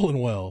understand full and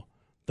well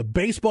the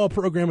baseball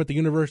program at the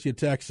University of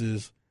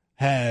Texas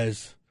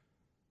has,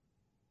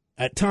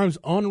 at times,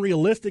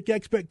 unrealistic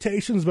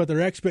expectations, but they're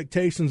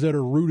expectations that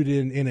are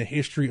rooted in a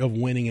history of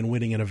winning and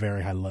winning at a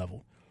very high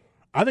level.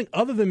 I think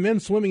other than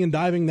men's swimming and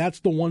diving,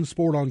 that's the one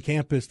sport on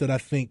campus that I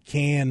think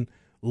can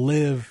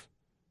live,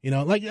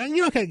 how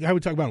we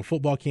talk about in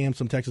football camp,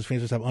 some Texas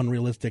fans just have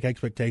unrealistic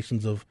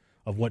expectations of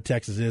what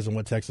Texas is and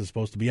what Texas is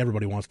supposed to be.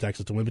 Everybody wants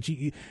Texas to win, but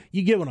you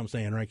get what I'm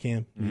saying, right,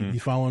 Cam? Mm-hmm. You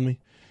following me?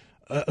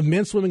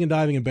 Men's swimming and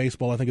diving and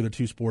baseball, I think, are the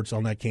 2 sports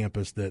on that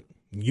campus that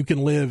you can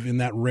live in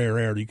that rare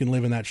air. You can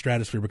live in that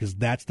stratosphere because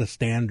that's the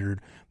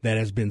standard that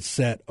has been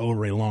set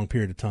over a long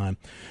period of time.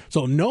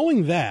 So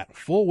knowing that,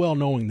 full well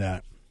knowing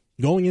that,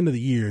 going into the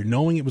year,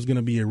 knowing it was going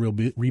to be a real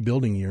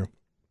rebuilding year,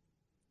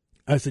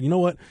 I said, you know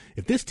what?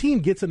 If this team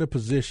gets in a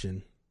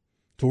position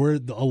to where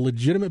a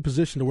legitimate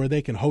position to where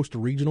they can host a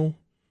regional,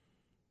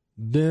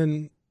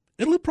 then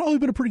it'll have probably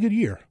been a pretty good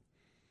year.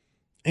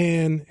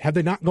 And had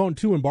they not gone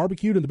 2 and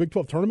barbecued in the Big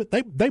 12 tournament,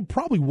 they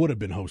probably would have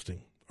been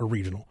hosting a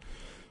regional.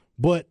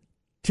 But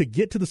to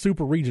get to the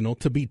Super Regional,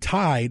 to be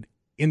tied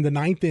in the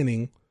 9th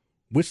inning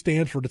with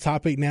Stanford, the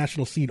top 8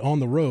 national seed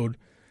on the road,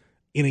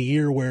 in a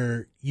year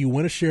where you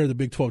win a share of the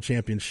Big 12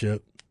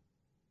 championship,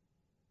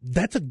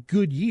 that's a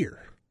good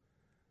year.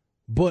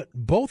 But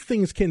both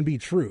things can be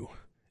true.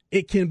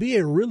 It can be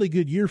a really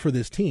good year for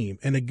this team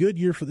and a good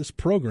year for this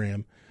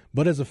program,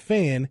 but as a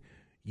fan,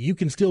 you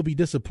can still be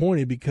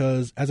disappointed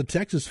because as a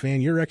Texas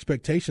fan, your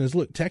expectation is,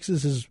 look,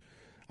 Texas has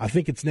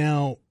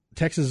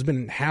been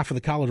in half of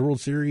the College World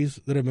Series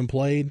that have been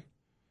played.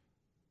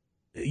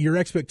 Your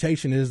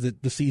expectation is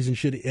that the season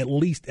should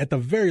at the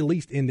very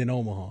least end in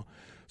Omaha.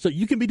 So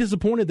you can be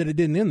disappointed that it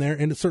didn't end there,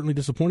 and it's certainly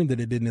disappointing that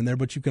it didn't end there,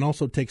 but you can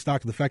also take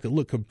stock of the fact that,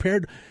 look,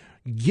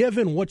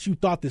 given what you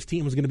thought this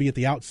team was going to be at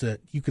the outset,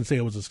 you can say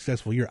it was a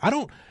successful year.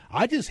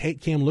 I just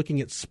hate, Cam,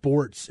 looking at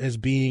sports as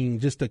being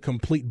just a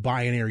complete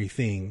binary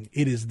thing.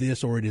 It is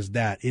this or it is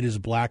that. It is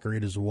black or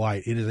it is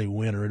white. It is a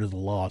win or it is a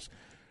loss.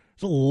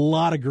 There's a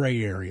lot of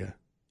gray area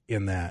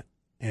in that.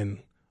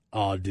 And,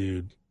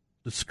 dude,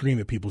 the Scream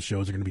at People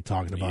shows are going to be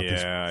talking about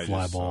this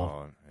fly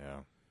ball. Yeah.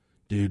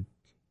 Dude,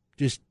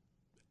 just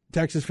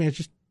Texas fans,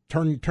 just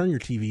turn your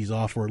TVs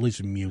off or at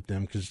least mute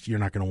them because you're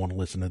not going to want to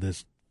listen to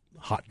this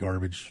hot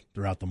garbage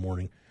throughout the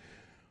morning.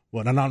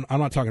 But I'm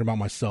not talking about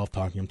myself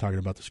talking. I'm talking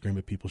about the Scream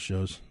at People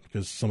shows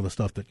because some of the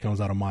stuff that comes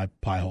out of my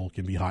pie hole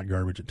can be hot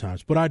garbage at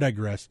times. But I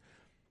digress.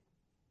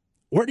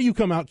 Where do you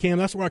come out, Cam?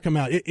 That's where I come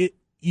out.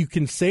 You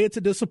can say it's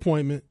a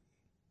disappointment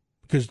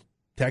because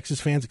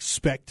Texas fans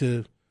expect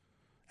to,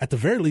 at the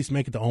very least,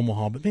 make it to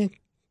Omaha. But, man,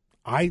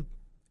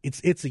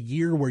 it's a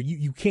year where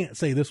you can't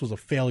say this was a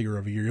failure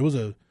of a year. It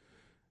was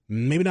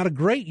maybe not a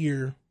great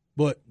year,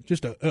 but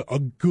just a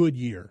good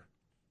year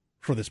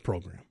for this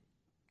program.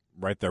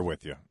 Right there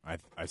with you.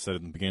 I said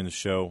at the beginning of the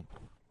show,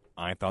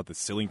 I thought the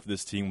ceiling for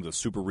this team was a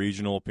super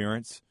regional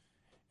appearance,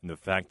 and the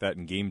fact that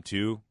in Game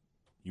 2,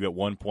 you at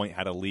one point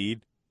had a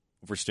lead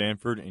over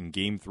Stanford. In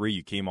Game 3,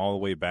 you came all the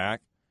way back,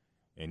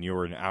 and you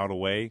were an out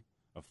away,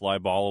 a fly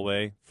ball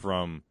away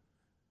from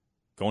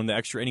going to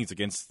extra innings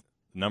against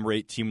the number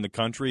 8 team in the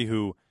country,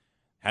 who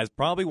has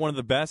probably one of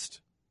the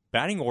best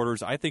batting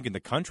orders, I think, in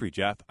the country,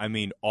 Jeff. I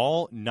mean,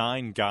 all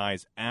 9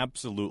 guys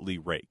absolutely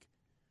rake.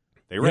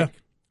 They rake. Yeah.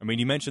 I mean,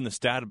 you mentioned the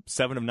stat of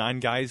 7 of 9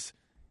 guys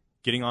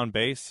getting on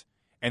base.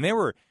 And they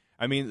were,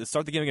 I mean, to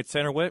start the game against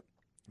Tanner Witt,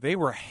 they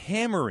were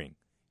hammering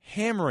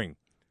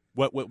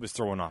what Witt was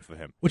throwing off of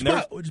him. Which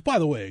by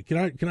the way,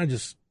 can I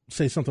just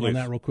say something on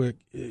that real quick?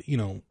 You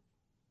know,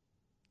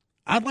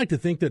 I'd like to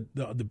think that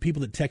the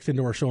people that text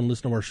into our show and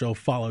listen to our show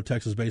follow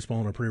Texas baseball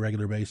on a pretty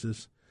regular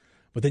basis.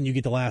 But then you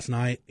get to last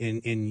night,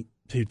 and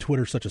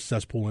Twitter's such a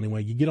cesspool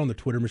anyway. You get on the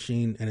Twitter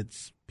machine, and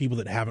it's people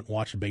that haven't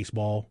watched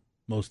baseball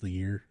most of the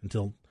year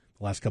until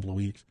the last couple of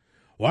weeks.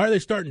 Why are they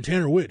starting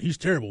Tanner Witt? He's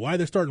terrible. Why are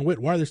they starting Witt?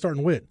 Why are they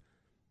starting Witt?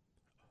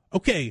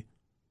 Okay,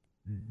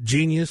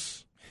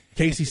 genius,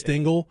 Casey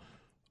Stengel.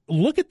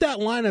 Look at that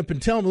lineup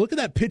and tell me, look at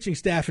that pitching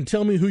staff and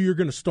tell me who you're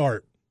going to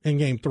start in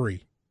Game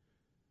 3.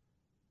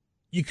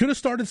 You could have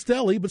started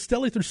Stelly, but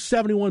Stelly threw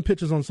 71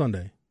 pitches on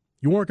Sunday.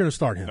 You weren't going to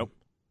start him. Nope.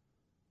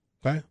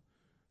 Okay?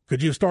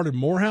 Could you have started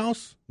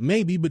Morehouse?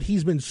 Maybe, but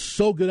he's been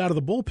so good out of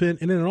the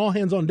bullpen, and in an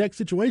all-hands-on-deck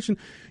situation,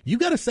 you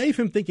got to save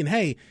him thinking,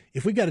 hey,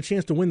 if we got a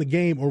chance to win the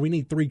game or we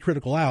need 3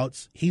 critical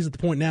outs, he's at the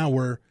point now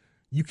where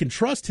you can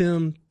trust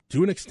him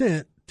to an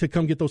extent to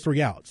come get those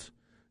 3 outs.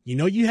 You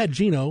know you had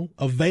Gino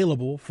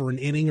available for an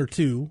inning or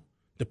 2,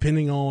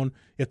 depending on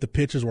if the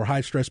pitches were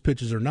high-stress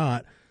pitches or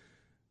not.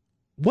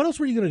 What else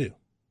were you going to do?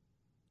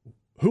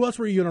 Who else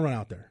were you going to run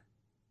out there?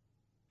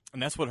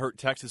 And that's what hurt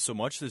Texas so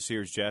much this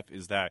year, Jeff,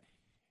 is that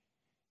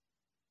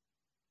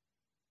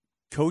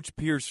Coach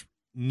Pierce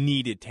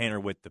needed Tanner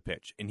Witt to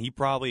pitch, and he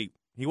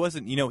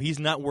wasn't, he's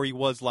not where he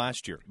was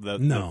last year. The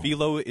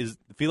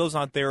Velo's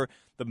not there.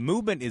 The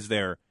movement is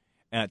there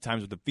at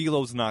times, but the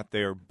Velo's not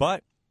there.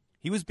 But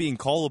he was being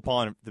called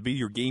upon to be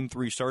your Game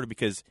 3 starter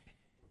because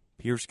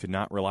Pierce could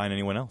not rely on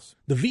anyone else.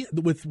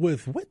 With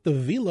what the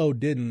Velo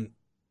didn't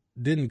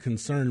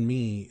concern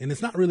me, and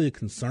it's not really a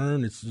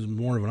concern, it's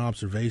more of an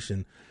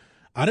observation.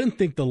 I didn't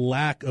think the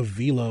lack of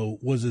Velo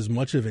was as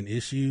much of an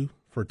issue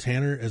for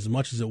Tanner as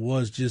much as it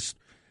was just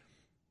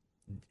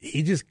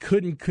he just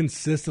couldn't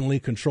consistently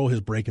control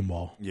his breaking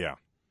ball. Yeah.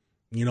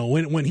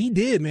 When he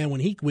did, man, when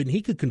he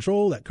could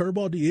control that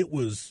curveball, it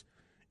was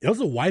a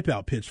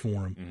wipeout pitch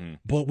for him. Mm-hmm.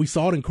 But we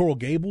saw it in Coral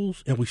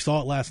Gables, and we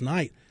saw it last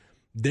night.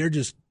 They're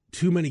just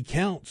too many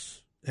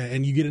counts,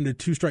 and you get into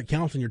 2-strike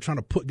counts, and you're trying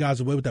to put guys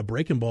away with that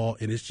breaking ball,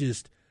 and it's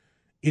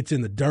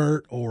in the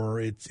dirt or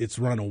it's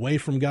running away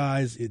from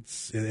guys.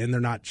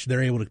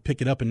 They're able to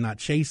pick it up and not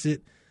chase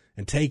it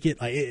and take it.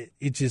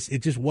 It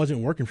just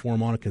wasn't working for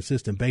him on a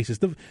consistent basis.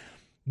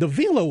 The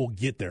Velo will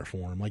get there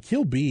for him. Like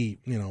he'll be,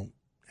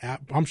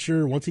 I'm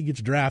sure once he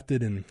gets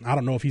drafted, and I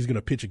don't know if he's going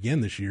to pitch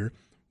again this year,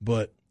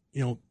 but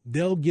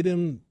they'll get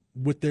him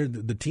with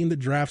the team that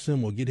drafts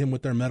him will get him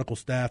with their medical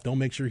staff. They'll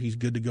make sure he's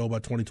good to go by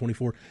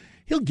 2024.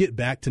 He'll get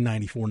back to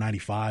 94,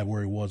 95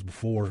 where he was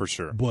before. For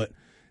sure. But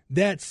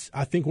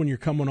I think when you're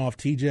coming off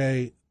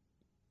TJ,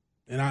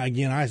 and I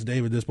asked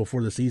David this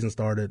before the season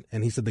started,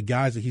 and he said the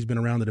guys that he's been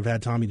around that have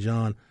had Tommy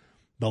John,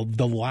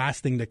 the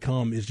last thing to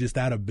come is just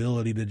that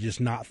ability to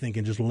just not think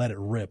and just let it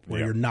rip,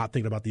 where you're not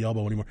thinking about the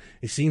elbow anymore.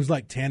 It seems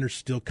like Tanner's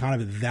still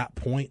kind of at that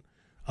point,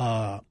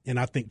 and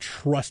I think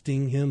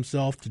trusting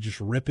himself to just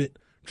rip it,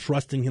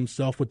 trusting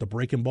himself with the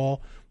breaking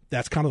ball,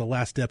 that's kind of the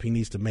last step he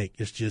needs to make.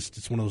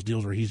 It's one of those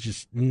deals where he's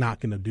just not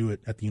going to do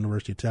it at the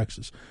University of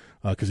Texas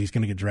because he's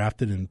going to get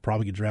drafted and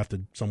probably get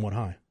drafted somewhat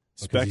high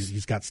because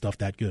he's got stuff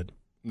that good.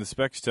 The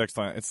Specs text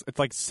line, it's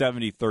like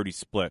 70-30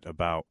 split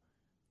about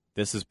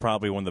this is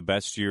probably one of the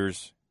best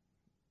years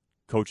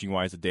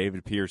coaching-wise that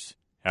David Pierce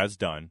has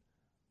done.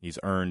 He's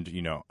earned,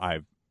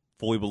 I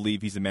fully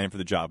believe he's the man for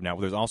the job. Now,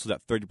 there's also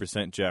that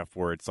 30%, Jeff,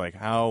 where it's like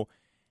how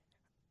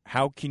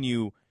can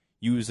you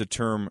use the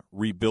term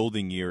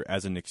rebuilding year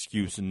as an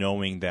excuse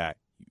knowing that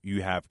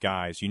you have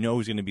guys,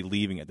 who's going to be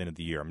leaving at the end of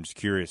the year. I'm just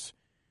curious,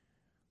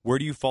 where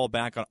do you fall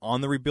back on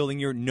the rebuilding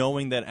year,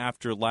 knowing that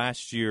after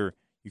last year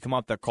you come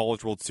off that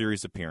College World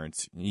Series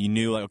appearance, you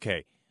knew, like,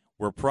 okay,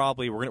 we're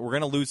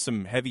going to lose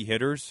some heavy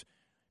hitters,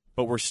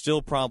 but we're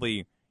still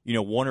probably,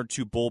 1 or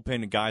 2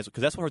 bullpen guys,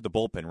 because that's what hurt the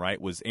bullpen,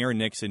 right, was Aaron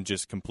Nixon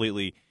just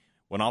completely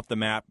went off the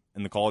map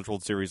in the College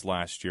World Series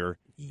last year,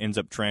 ends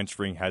up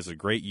transferring, has a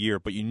great year,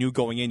 but you knew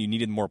going in you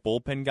needed more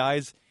bullpen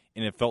guys,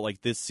 and it felt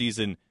like this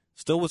season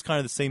still was kind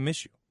of the same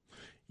issue.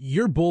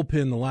 Your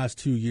bullpen the last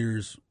 2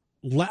 years,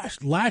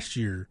 last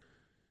year,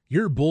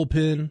 your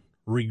bullpen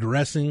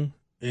regressing,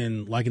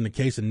 and like in the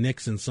case of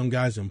Nixon, some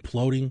guys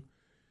imploding,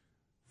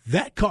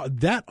 that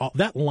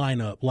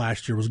lineup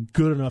last year was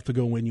good enough to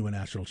go win you a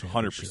national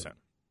championship. 100%.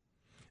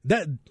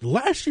 That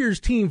last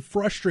year's team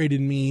frustrated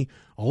me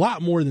a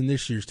lot more than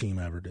this year's team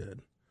ever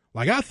did.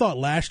 Like, I thought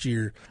last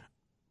year,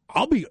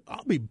 I'll be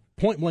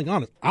point blank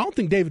honest, I don't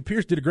think David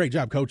Pierce did a great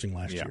job coaching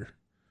last year.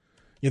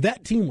 Yeah,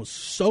 that team was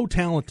so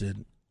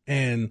talented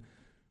and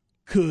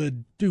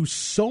could do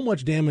so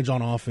much damage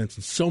on offense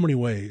in so many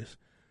ways.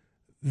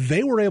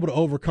 They were able to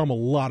overcome a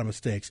lot of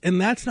mistakes. And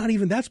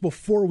that's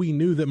before we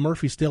knew that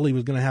Murphy Staley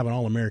was going to have an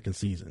All-American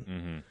season.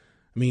 Mm-hmm.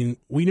 I mean,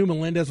 we knew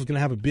Melendez was going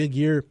to have a big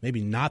year,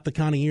 maybe not the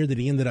kind of year that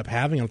he ended up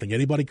having. I don't think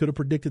anybody could have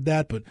predicted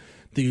that. But,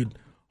 dude,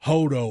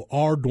 Hodo,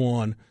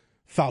 Ardoin,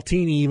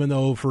 Faltini, even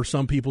though for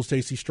some people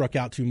Stacey struck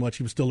out too much,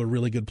 he was still a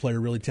really good player,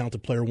 really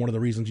talented player. One of the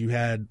reasons you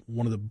had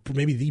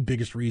maybe the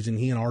biggest reason,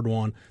 he and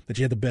Ardoin, that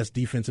you had the best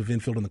defensive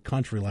infield in the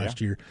country last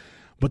year.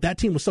 But that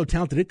team was so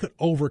talented, it could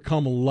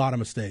overcome a lot of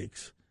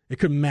mistakes. It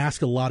could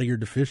mask a lot of your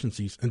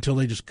deficiencies until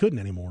they just couldn't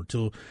anymore.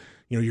 Until,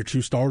 your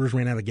two starters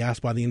ran out of gas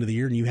by the end of the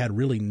year and you had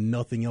really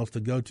nothing else to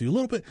go to. A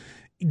little bit,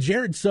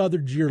 Jared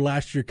Southard's year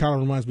last year kind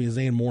of reminds me of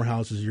Zane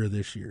Morehouse's year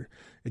this year.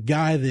 A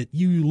guy that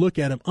you look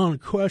at him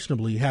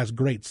unquestionably has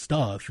great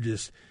stuff.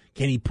 Just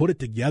can he put it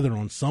together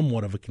on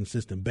somewhat of a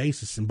consistent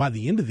basis? And by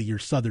the end of the year,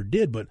 Southard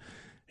did, but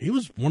he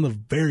was one of the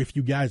very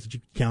few guys that you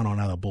could count on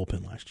out of the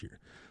bullpen last year.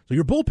 So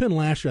your bullpen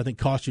last year, I think,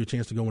 cost you a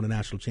chance to go win a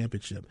national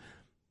championship.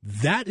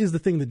 That is the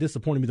thing that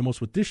disappointed me the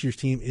most with this year's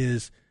team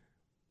is,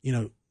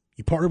 you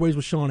parted ways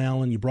with Sean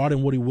Allen, you brought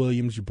in Woody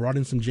Williams, you brought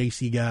in some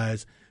JC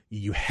guys,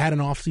 you had an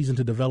offseason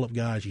to develop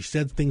guys, you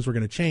said things were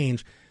going to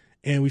change,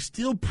 and we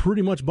still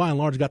pretty much by and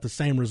large got the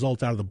same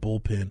results out of the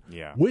bullpen,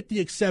 with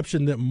the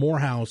exception that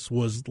Morehouse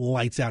was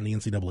lights out in the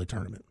NCAA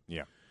tournament.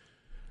 Yeah.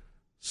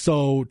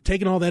 So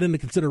taking all that into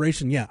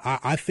consideration,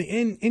 I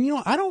think,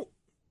 and I don't,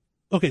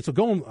 okay, so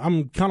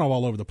I'm kind of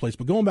all over the place,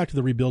 but going back to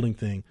the rebuilding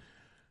thing,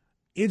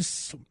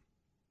 it's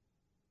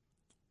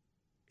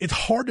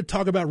hard to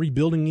talk about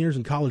rebuilding years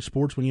in college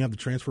sports when you have the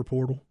transfer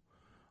portal,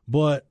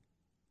 but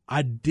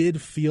I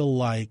did feel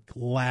like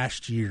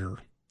last year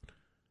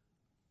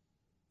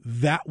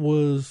that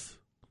was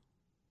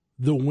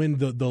the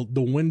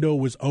window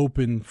was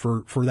open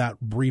for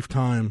that brief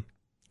time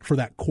for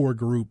that core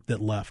group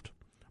that left.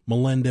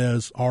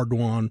 Melendez,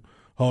 Ardoin,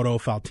 Hodo,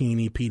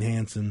 Faltini, Pete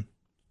Hansen,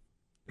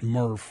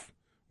 Murph,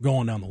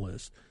 going down the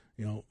list.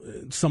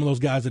 Some of those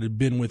guys that had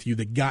been with you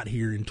that got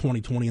here in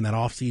 2020 in that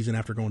offseason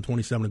after going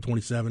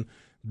 27-27.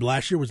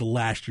 Last year was the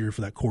last year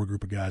for that core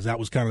group of guys. That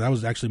was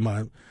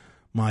actually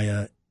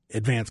my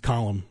advanced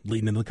column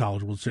leading into the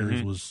College World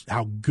Series was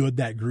how good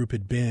that group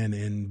had been,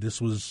 and this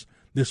was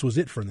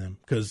it for them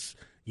because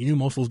you knew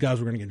most of those guys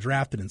were going to get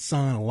drafted and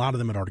signed. A lot of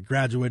them had already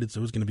graduated, so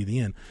it was going to be the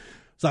end.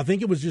 So I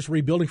think it was just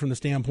rebuilding from the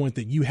standpoint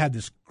that you had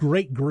this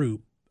great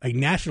group, a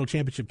national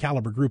championship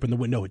caliber group, and the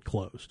window had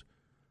closed.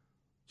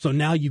 So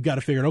now you've got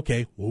to figure out,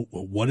 okay, well,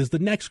 what is the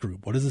next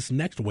group? What does this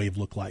next wave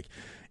look like?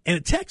 And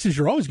at Texas,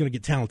 you're always going to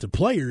get talented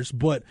players,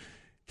 but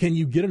can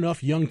you get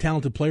enough young,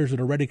 talented players that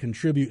are ready to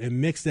contribute and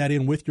mix that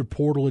in with your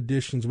portal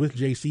additions, with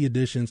JC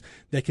additions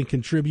that can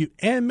contribute?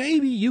 And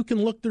maybe you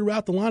can look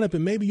throughout the lineup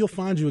and maybe you'll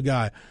find you a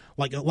guy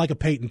like a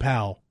Peyton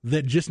Powell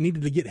that just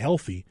needed to get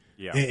healthy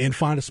and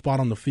find a spot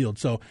on the field.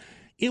 So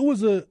it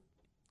was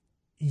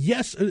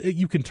yes,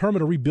 you can term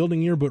it a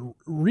rebuilding year, but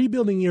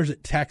rebuilding years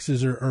at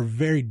Texas are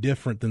very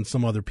different than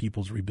some other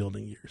people's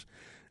rebuilding years.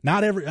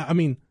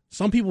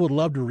 Some people would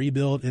love to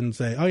rebuild and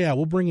say, oh, yeah,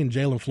 we'll bring in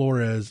Jalen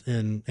Flores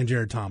and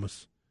Jared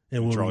Thomas.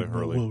 And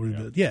we'll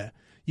rebuild. Yeah.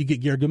 You get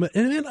Garrett Goodman.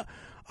 And then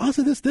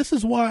also this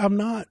is why I'm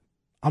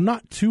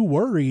not too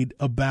worried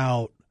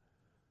about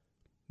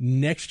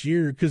next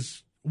year,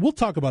 because we'll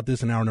talk about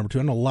this in hour number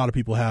 2. I know a lot of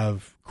people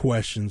have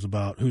questions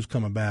about who's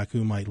coming back,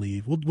 who might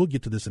leave. We'll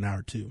get to this in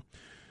hour 2.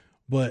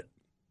 But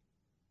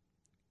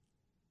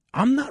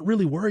I'm not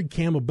really worried,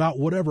 Cam, about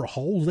whatever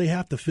holes they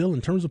have to fill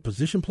in terms of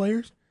position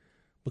players,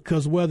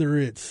 because whether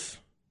it's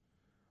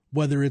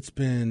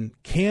been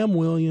Cam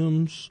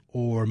Williams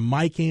or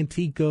Mike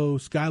Antico,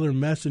 Skylar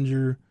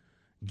Messenger,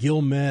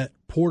 Gilmet,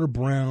 Porter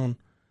Brown,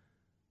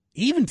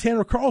 even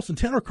Tanner Carlson.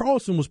 Tanner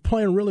Carlson was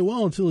playing really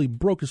well until he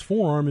broke his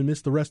forearm and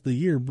missed the rest of the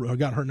year.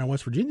 Got hurt in that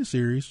West Virginia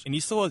series. And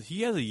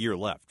he has a year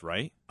left,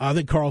 right? I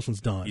think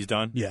Carlson's done. He's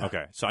done? Yeah.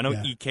 Okay. So I know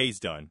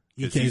EK's done.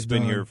 EK's he's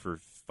been done. here for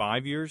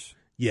 5 years?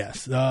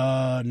 Yes.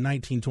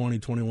 19, 20,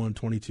 21,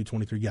 22,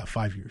 23. Yeah,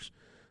 5 years.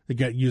 They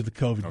got used the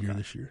COVID year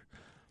this year.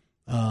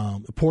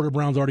 Porter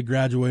Brown's already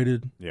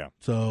graduated. Yeah.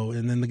 So,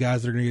 and then the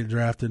guys that are going to get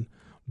drafted.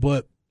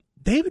 But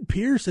David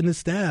Pierce and his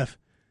staff,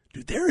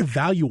 dude, their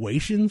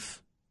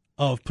evaluations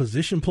of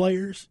position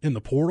players in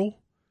the portal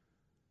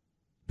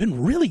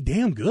been really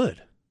damn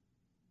good.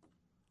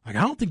 Like,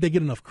 I don't think they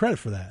get enough credit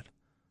for that.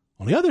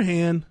 On the other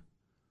hand,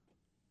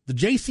 the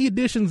JC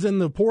additions and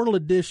the portal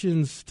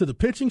additions to the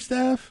pitching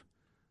staff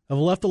have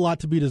left a lot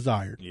to be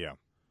desired. Yeah.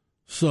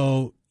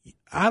 So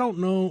I don't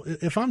know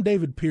if I'm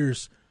David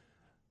Pierce.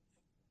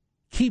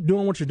 Keep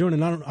doing what you're doing,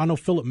 and I know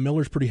Philip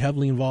Miller's pretty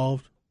heavily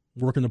involved,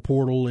 working the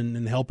portal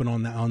and helping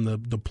on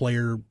the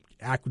player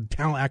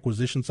talent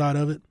acquisition side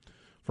of it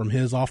from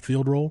his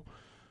off-field role.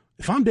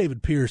 If I'm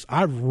David Pierce,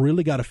 I've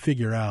really got to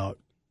figure out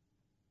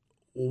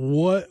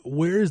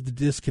where is the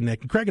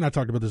disconnect. And Craig and I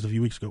talked about this a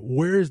few weeks ago.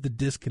 Where is the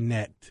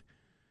disconnect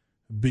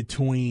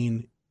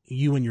between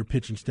you and your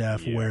pitching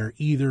staff where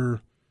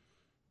either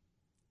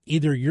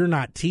you're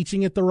not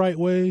teaching it the right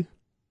way,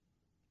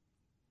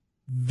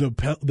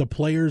 the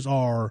players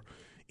are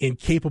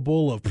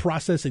incapable of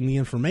processing the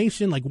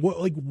information.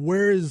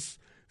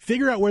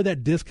 Figure out where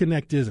that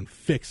disconnect is and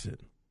fix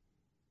it.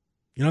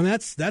 And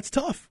that's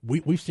tough.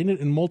 We've seen it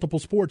in multiple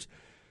sports.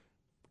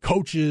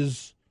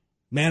 Coaches,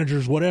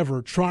 managers,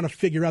 whatever, trying to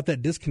figure out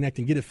that disconnect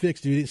and get it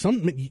fixed. Dude,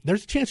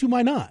 there's a chance you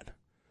might not.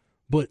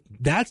 But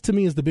that, to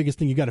me, is the biggest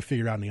thing you got to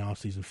figure out in the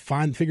offseason.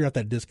 Figure out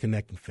that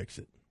disconnect and fix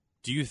it.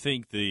 Do you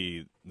think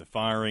the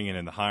firing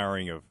and the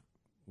hiring of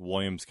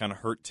Williams kind of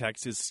hurt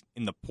Texas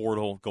in the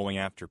portal going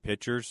after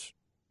pitchers?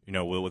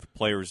 With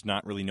players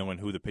not really knowing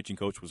who the pitching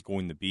coach was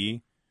going to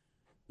be?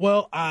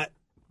 Well,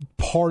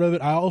 part of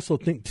it, I also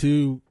think,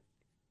 too,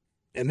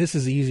 and this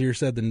is easier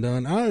said than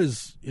done,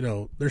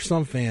 there's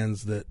some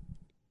fans that,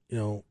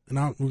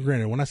 and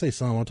granted, when I say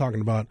some, I'm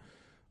talking about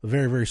a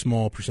very, very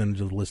small percentage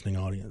of the listening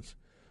audience.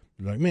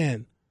 Like,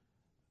 man,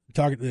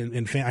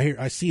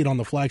 I see it on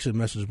the flagship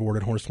message board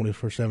at Horns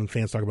 24/7.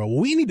 Fans talk about, well,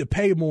 we need to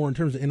pay more in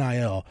terms of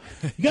NIL.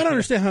 You got to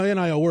understand how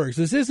NIL works.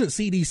 This isn't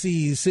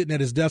CDC sitting at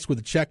his desk with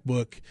a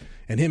checkbook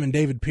and him and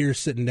David Pierce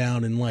sitting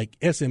down and like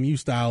SMU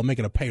style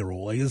making a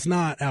payroll. Like, it's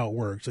not how it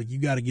works. Like, you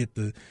got to get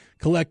the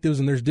collectives,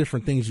 and there's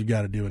different things you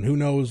got to do. And who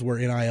knows where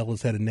NIL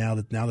is headed now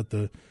that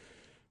the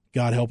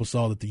God help us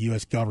all that the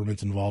U.S.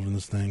 government's involved in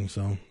this thing.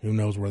 So who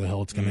knows where the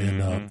hell it's going to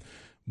end up.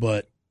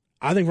 But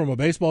I think from a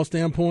baseball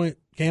standpoint,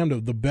 Cam,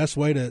 the best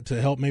way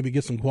to help maybe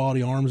get some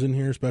quality arms in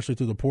here, especially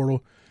through the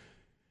portal,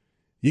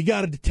 you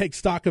got to take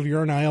stock of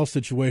your NIL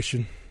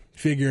situation,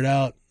 figure it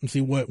out, and see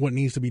what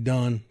needs to be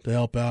done to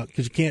help out.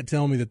 Because you can't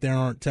tell me that there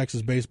aren't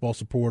Texas baseball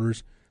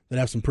supporters that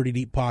have some pretty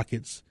deep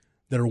pockets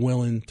that are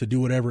willing to do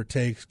whatever it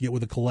takes, get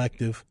with a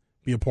collective,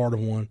 be a part of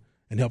one,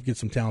 and help get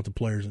some talented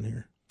players in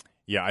here.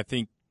 Yeah, I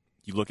think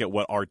you look at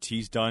what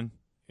RT's done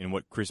and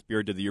what Chris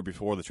Beard did the year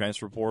before, the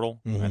transfer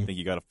portal. I think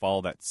you got to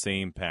follow that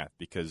same path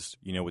because,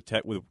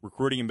 with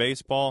recruiting in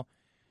baseball,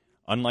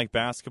 unlike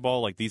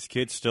basketball, like these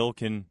kids still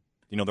can,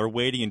 they're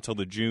waiting until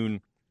the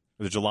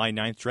July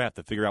 9th draft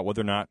to figure out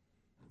whether or not,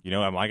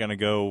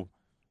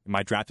 am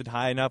I drafted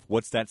high enough?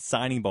 What's that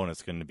signing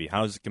bonus going to be?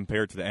 How does it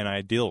compare to the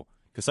NIL deal?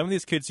 Because some of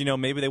these kids,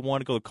 maybe they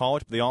want to go to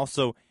college, but they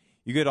also,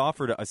 you get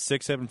offered a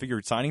 6-7 figure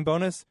signing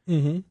bonus.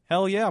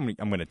 Hell yeah, I'm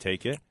going to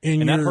take it.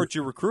 And that hurts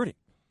your recruiting.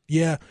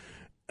 Yeah.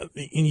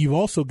 And you've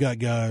also got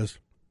guys,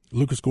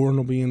 Lucas Gordon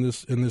will be in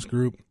this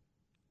group,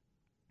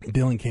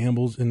 Dylan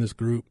Campbell's in this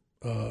group,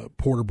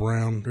 Porter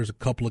Brown. There's a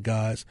couple of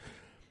guys.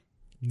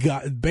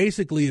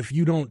 Basically, if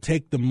you don't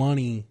take the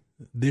money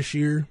this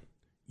year,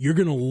 you're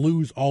going to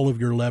lose all of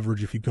your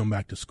leverage if you come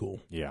back to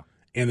school. Yeah.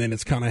 And then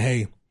it's kind of,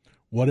 hey,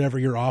 whatever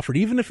you're offered,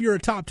 even if you're a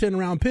top 10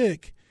 round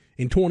pick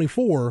in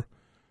 24,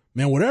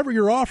 man, whatever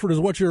you're offered is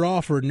what you're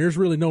offered, and there's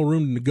really no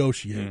room to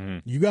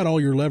negotiate. You got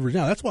all your leverage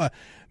now. That's why,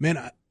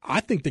 man, I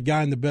think the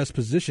guy in the best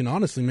position,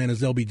 honestly, man,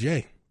 is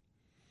LBJ.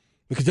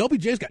 Because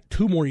LBJ's got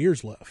 2 more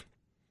years left.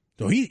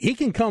 So he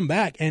can come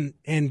back and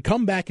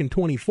come back in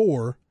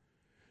 24,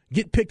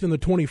 get picked in the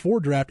 24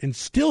 draft, and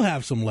still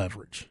have some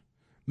leverage.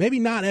 Maybe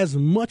not as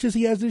much as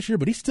he has this year,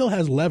 but he still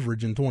has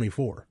leverage in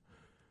 24.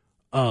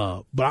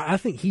 But I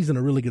think he's in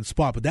a really good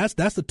spot. But that's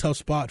the tough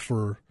spot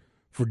for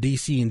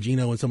DC and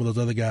Gino and some of those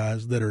other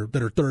guys that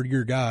are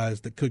third-year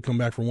guys that could come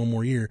back for one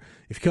more year.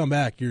 If you come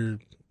back, your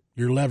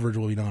leverage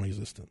will be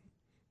non-existent.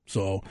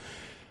 So,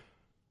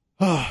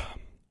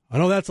 I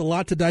know that's a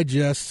lot to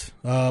digest,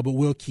 but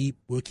we'll keep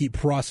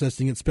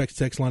processing it. Specs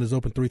text line is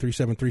open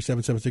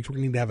 337-3776. We're going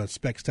to need to have a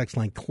Specs text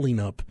line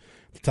cleanup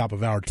at the top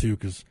of hour 2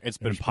 because it's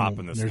been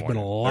popping this morning. There's been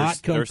a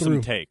lot come through. There's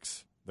some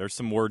takes. There's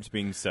some words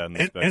being said in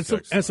the Specs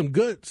text line.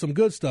 And some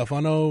good stuff. I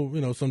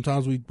know,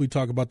 sometimes we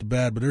talk about the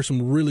bad, but there's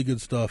some really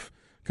good stuff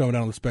coming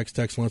down on the Specs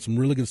text line. Some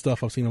really good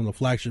stuff I've seen on the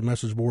flagship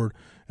message board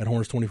at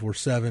Horns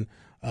 24/7.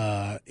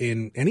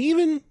 And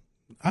even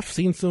I've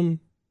seen some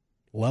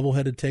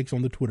level-headed takes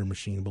on the Twitter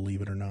machine,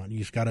 believe it or not. You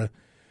just gotta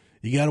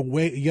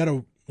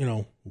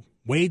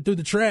wade through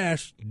the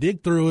trash,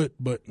 dig through it,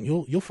 but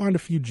you'll find a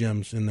few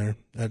gems in there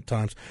at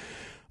times.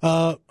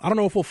 I don't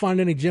know if we'll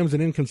find any gems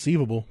in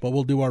Inconceivable, but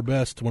we'll do our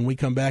best when we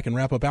come back and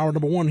wrap up hour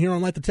number 1 here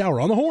on Light the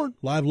Tower on the Horn,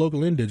 live,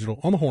 local, and digital,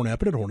 on the Horn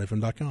app and at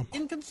hornfm.com.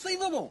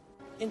 Inconceivable.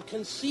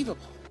 Inconceivable.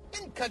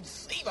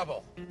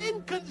 Inconceivable.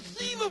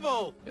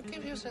 Inconceivable. You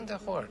keep using the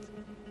word.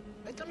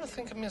 I don't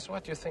think it means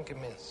what you think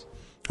it means.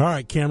 All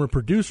right, Cameron,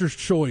 producer's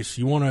choice.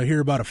 You want to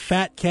hear about a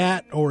fat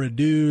cat or a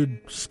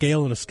dude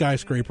scaling a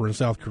skyscraper in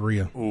South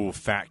Korea? Ooh,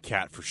 fat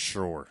cat for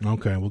sure.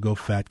 Okay, we'll go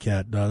fat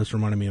cat. This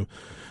reminded me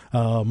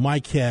of my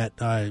cat.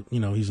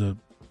 He's a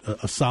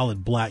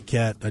solid black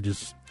cat. I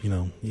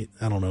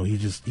don't know.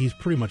 He's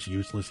pretty much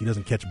useless. He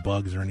doesn't catch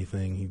bugs or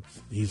anything.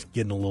 He's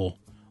getting a little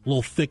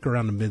thick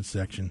around the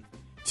midsection.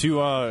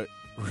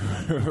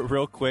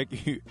 Real quick, I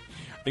think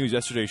it was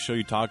yesterday's show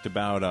you talked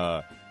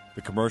about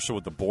the commercial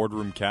with the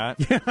boardroom cat.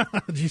 Yeah,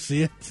 did you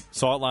see it?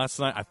 Saw it last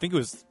night. I think it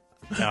was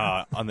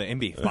on the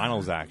NBA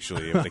Finals,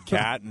 actually, of the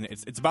cat, and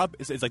it's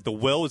like the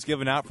will was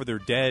given out for the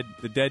dead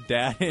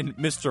dad, and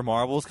Mr.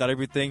 Marvel's got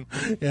everything.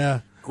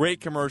 Yeah.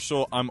 Great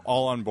commercial. I'm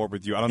all on board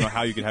with you. I don't know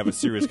how you could have a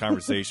serious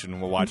conversation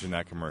while watching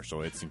that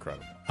commercial. It's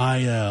incredible.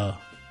 I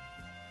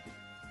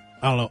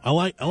don't know.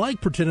 I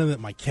like pretending that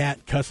my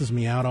cat cusses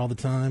me out all the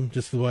time,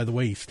 just the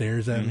way he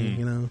stares at me,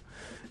 you know.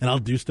 And I'll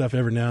do stuff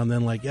every now and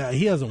then. Like, yeah,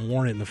 he hasn't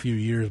worn it in a few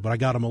years, but I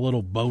got him a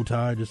little bow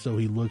tie just so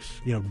he looks,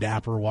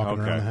 dapper walking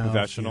around the house.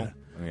 Professional.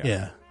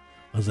 Yeah.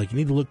 I was like, you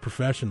need to look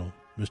professional,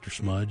 Mr.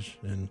 Smudge.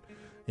 And,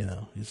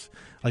 he's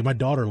like, my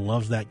daughter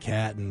loves that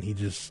cat, and he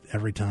just,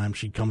 every time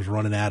she comes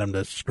running at him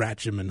to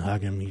scratch him and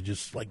hug him, he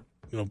just, like,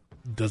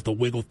 does the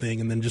wiggle thing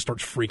and then just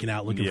starts freaking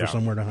out looking for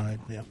somewhere to hide.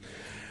 Yeah.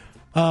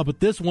 But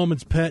this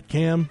woman's pet,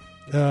 Cam,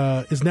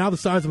 is now the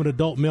size of an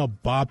adult male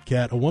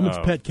bobcat. A woman's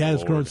pet cat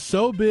has grown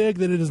so big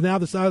that it is now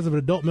the size of an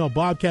adult male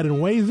bobcat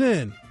and weighs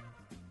in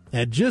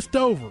at just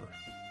over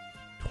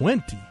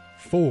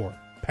 24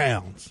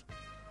 pounds.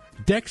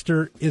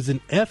 Dexter is an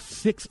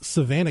F6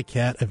 Savannah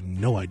cat. I have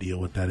no idea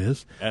what that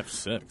is.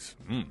 F6.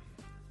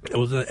 It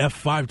was an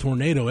F5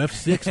 tornado.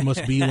 F6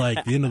 must be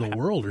like the end of the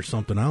world or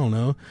something. I don't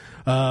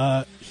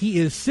know. He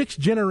is 6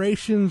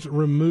 generations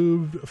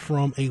removed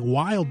from a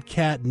wild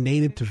cat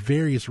native to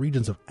various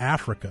regions of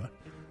Africa.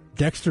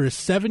 Dexter is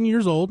 7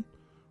 years old,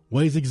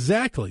 weighs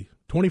exactly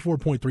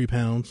 24.3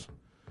 pounds,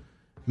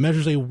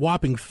 measures a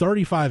whopping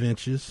 35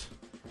 inches.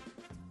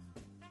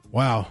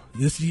 Wow.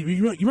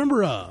 You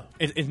remember...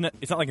 It's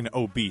not like an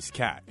obese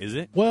cat, is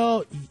it?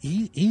 Well,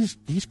 he's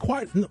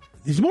quite...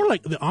 He's more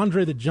like the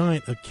Andre the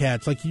Giant of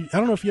cats. Like I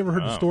don't know if you ever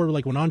heard the story,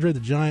 like when Andre the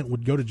Giant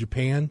would go to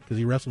Japan, because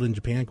he wrestled in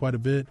Japan quite a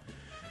bit.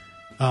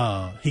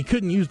 He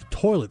couldn't use the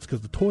toilets because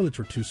the toilets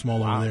were too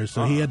small over there,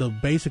 so he had to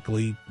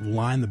basically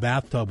line the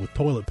bathtub with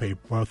toilet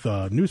paper, with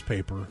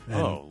newspaper.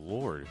 And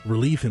Lord.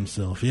 Relieve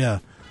himself, yeah.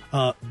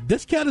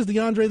 This cat is the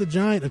Andre the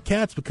Giant of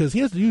cats because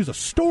he has to use a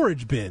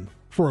storage bin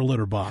for a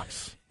litter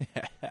box.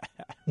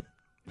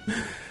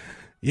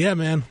 Yeah,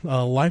 man.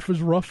 Life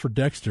is rough for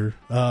Dexter.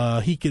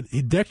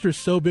 Dexter is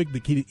so big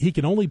that he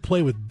can only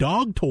play with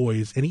dog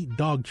toys and eat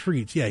dog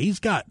treats. Yeah, he's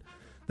got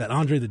that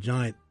Andre the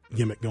Giant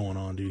gimmick going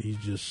on, dude. He's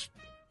just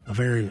a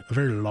very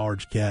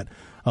large cat.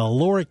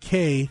 Laura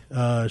Kay,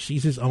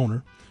 she's his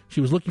owner.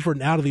 She was looking for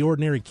an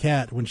out-of-the-ordinary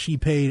cat when she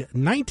paid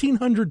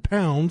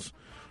 £1,900,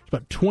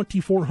 about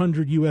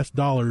 $2,400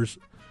 US,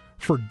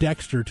 for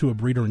Dexter to a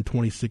breeder in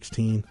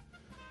 2016.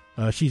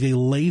 She's a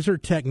laser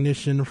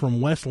technician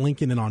from West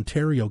Lincoln in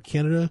Ontario,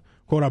 Canada.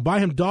 Quote, I buy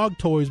him dog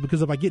toys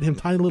because if I get him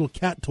tiny little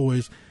cat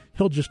toys,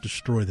 he'll just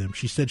destroy them.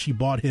 She said she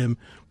bought him,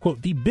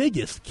 quote, the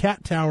biggest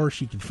cat tower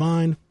she could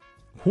find,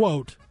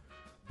 quote,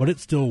 but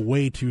it's still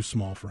way too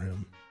small for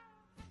him.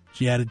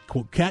 She added,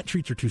 quote, cat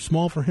treats are too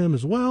small for him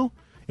as well.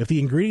 If the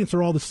ingredients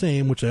are all the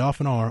same, which they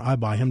often are, I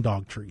buy him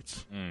dog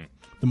treats.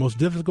 The most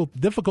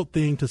difficult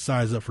thing to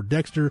size up for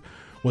Dexter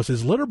was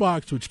his litter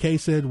box, which Kay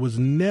said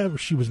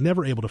she was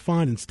never able to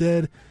find.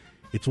 Instead,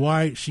 it's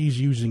why she's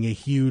using a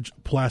huge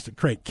plastic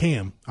crate.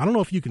 Cam, I don't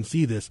know if you can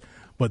see this,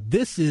 but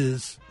this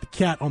is the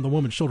cat on the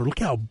woman's shoulder. Look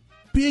how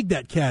big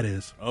that cat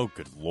is. Oh,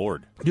 good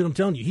Lord. Dude, I'm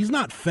telling you, he's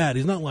not fat.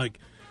 He's not like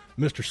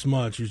Mr.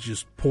 Smudge, who's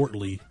just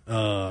portly.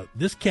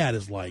 This cat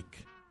is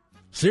like,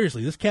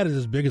 seriously, this cat is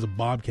as big as a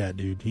bobcat,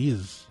 dude. He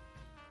is...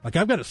 Like,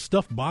 I've got a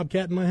stuffed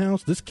bobcat in my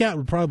house. This cat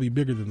would probably be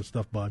bigger than the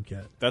stuffed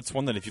bobcat. That's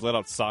one that if you let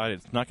outside,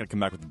 it's not going to come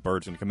back with the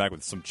birds. It's going to come back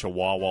with some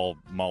Chihuahua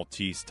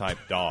Maltese-type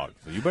dog.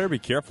 So you better be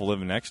careful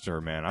living next to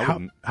her,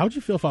 man. How'd you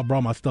feel if I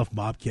brought my stuffed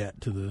bobcat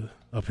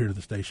up here to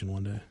the station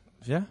one day?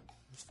 Yeah.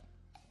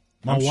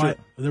 My wife,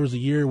 there was a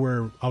year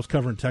where I was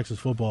covering Texas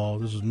football.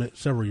 This was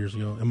several years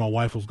ago, and my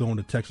wife was going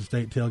to Texas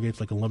State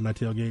tailgates, like alumni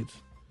tailgates.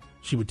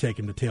 She would take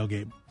him to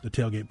the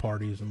tailgate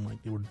parties, and like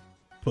it would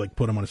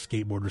put him on a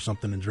skateboard or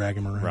something and drag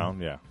him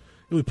around. Yeah.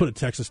 We put a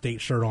Texas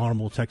State shirt on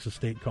him, a little Texas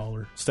State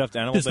collar. Stuffed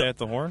animal day at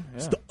the Horn? Yeah.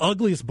 It's the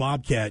ugliest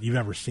bobcat you've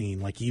ever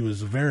seen. Like, he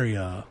was a very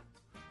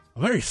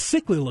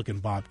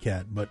sickly-looking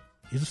bobcat, but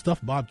he's a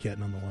stuffed bobcat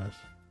nonetheless.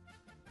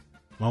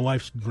 My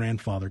wife's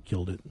grandfather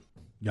killed it.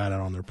 Got it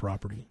on their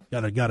property.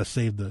 Got to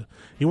save the...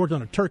 He worked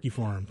on a turkey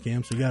farm,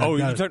 Cam, so you got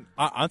to...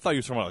 I thought you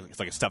were talking about it's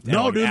like a stuffed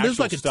animal. No, dude, this is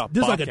like a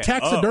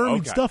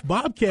taxidermied stuffed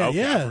bobcat, okay,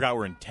 yeah. I forgot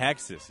we're in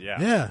Texas,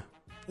 yeah. Yeah.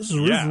 This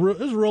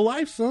is real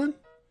life, son.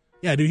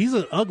 Yeah, dude, he's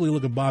an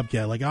ugly-looking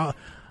bobcat. Like,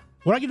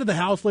 when I get to the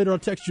house later, I'll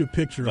text you a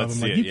picture of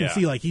him. Like, you can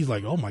see, like, he's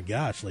like, oh my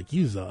gosh, like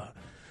he's a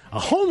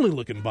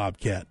homely-looking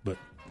bobcat, but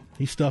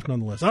he's stuffed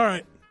nonetheless. All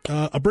right,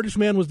 a British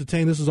man was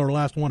detained. This is our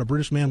last one. A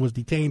British man was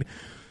detained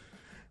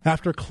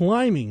after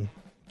climbing.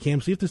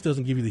 Cam, see if this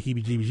doesn't give you the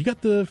heebie-jeebies. You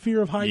got the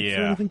fear of heights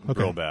or anything?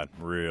 Okay.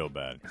 Real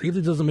bad. See if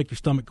it doesn't make your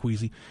stomach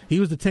queasy. He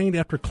was detained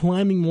after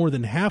climbing more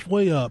than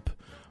halfway up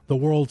the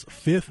world's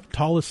 5th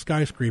tallest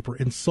skyscraper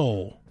in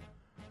Seoul,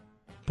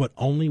 but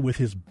only with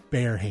his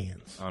bare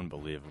hands.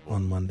 Unbelievable.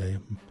 On Monday.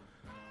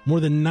 More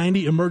than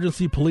 90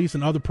 emergency police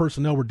and other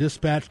personnel were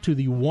dispatched to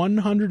the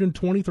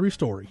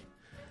 123-story,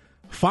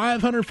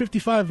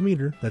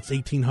 555-meter, that's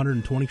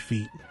 1,820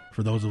 feet,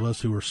 for those of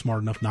us who are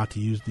smart enough not to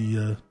use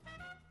the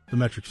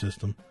metric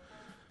system,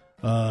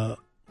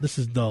 This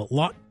is the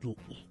Lotte,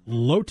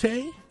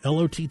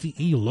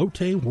 L-O-T-T-E,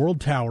 Lotte World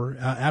Tower.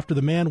 After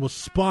the man was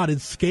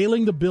spotted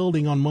scaling the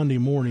building on Monday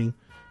morning,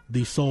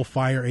 the Seoul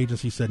Fire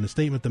Agency said in a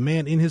statement, the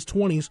man in his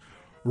 20s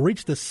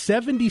reached the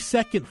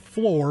 72nd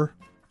floor.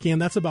 Cam,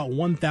 that's about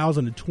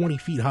 1,020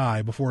 feet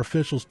high, before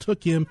officials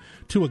took him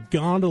to a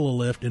gondola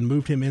lift and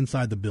moved him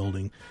inside the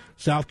building.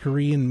 South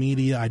Korean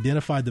media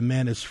identified the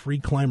man as free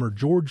climber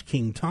George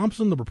King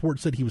Thompson. The report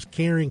said he was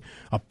carrying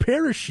a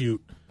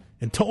parachute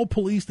and told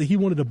police that he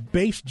wanted to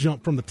base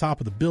jump from the top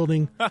of the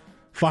building.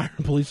 Fire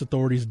and police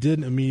authorities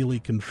didn't immediately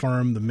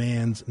confirm the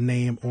man's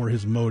name or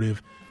his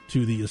motive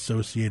to the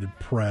Associated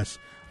Press.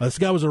 This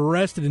guy was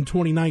arrested in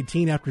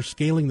 2019 after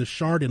scaling the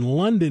Shard in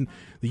London,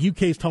 the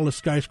UK's tallest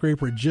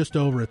skyscraper, at just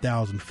over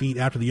 1,000 feet.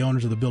 After the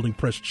owners of the building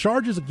pressed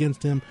charges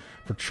against him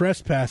for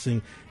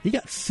trespassing, he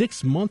got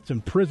 6 months in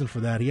prison for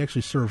that. He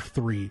actually served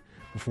 3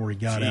 before he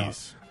got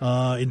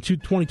out. In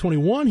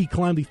 2021, he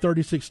climbed the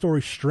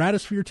 36-story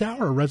Stratosphere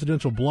Tower, a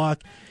residential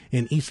block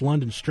in East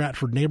London's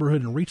Stratford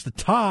neighborhood, and reached the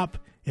top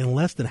in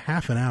less than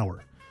half an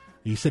hour.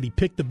 He said he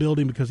picked the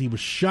building because he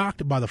was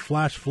shocked by the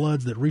flash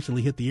floods that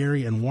recently hit the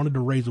area and wanted to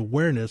raise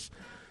awareness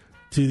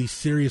to the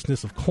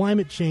seriousness of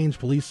climate change.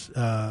 Police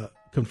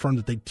confirmed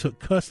that they took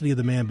custody of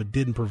the man but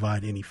didn't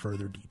provide any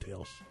further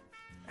details.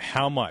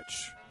 How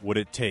much would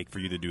it take for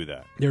you to do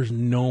that? There's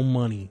no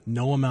money,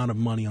 no amount of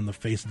money on the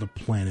face of the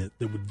planet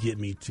that would get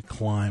me to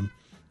climb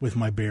with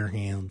my bare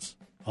hands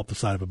up the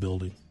side of a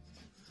building.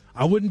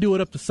 I wouldn't do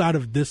it up the side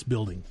of this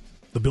building,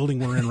 the building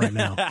we're in right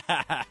now.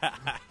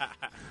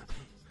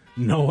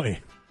 No way.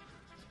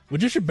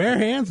 With just your bare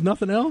hands,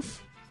 nothing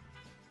else?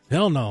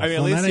 Hell no. I mean,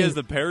 at least he has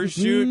the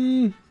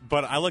parachute,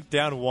 but I looked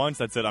down once,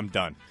 that's it, I'm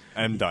done.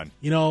 I'm done.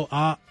 You know,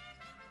 I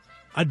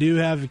do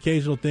have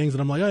occasional things that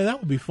I'm like, oh, that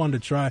would be fun to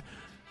try.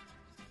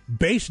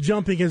 Base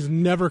jumping has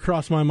never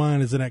crossed my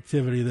mind as an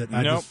activity that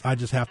I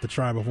just have to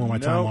try before my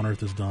time on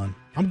Earth is done.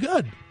 I'm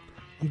good.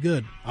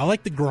 I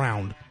like the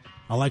ground.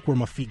 I like where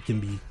my feet can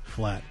be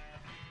flat.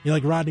 You know,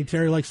 like Rodney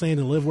Terry likes saying,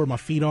 to live where my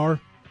feet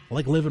are. I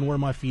like living where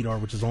my feet are,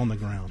 which is on the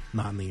ground,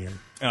 not in the air.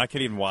 And I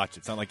can't even watch it.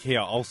 It's not like, hey,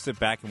 I'll sit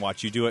back and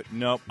watch you do it.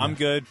 Nope, I'm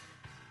good.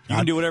 You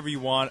can do whatever you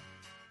want.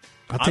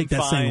 I'll take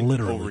that saying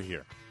literally. Over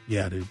here.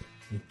 Yeah, dude.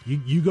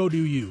 You go do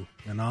you,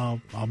 and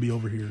I'll be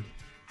over here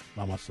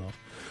by myself.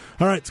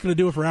 All right, it's going to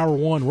do it for Hour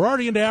 1. We're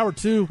already into Hour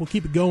 2. We'll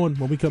keep it going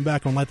when we come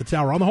back on Light the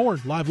Tower on the Horn,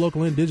 live,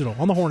 local, and digital,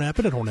 on the Horn app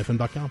and at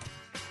hornfm.com.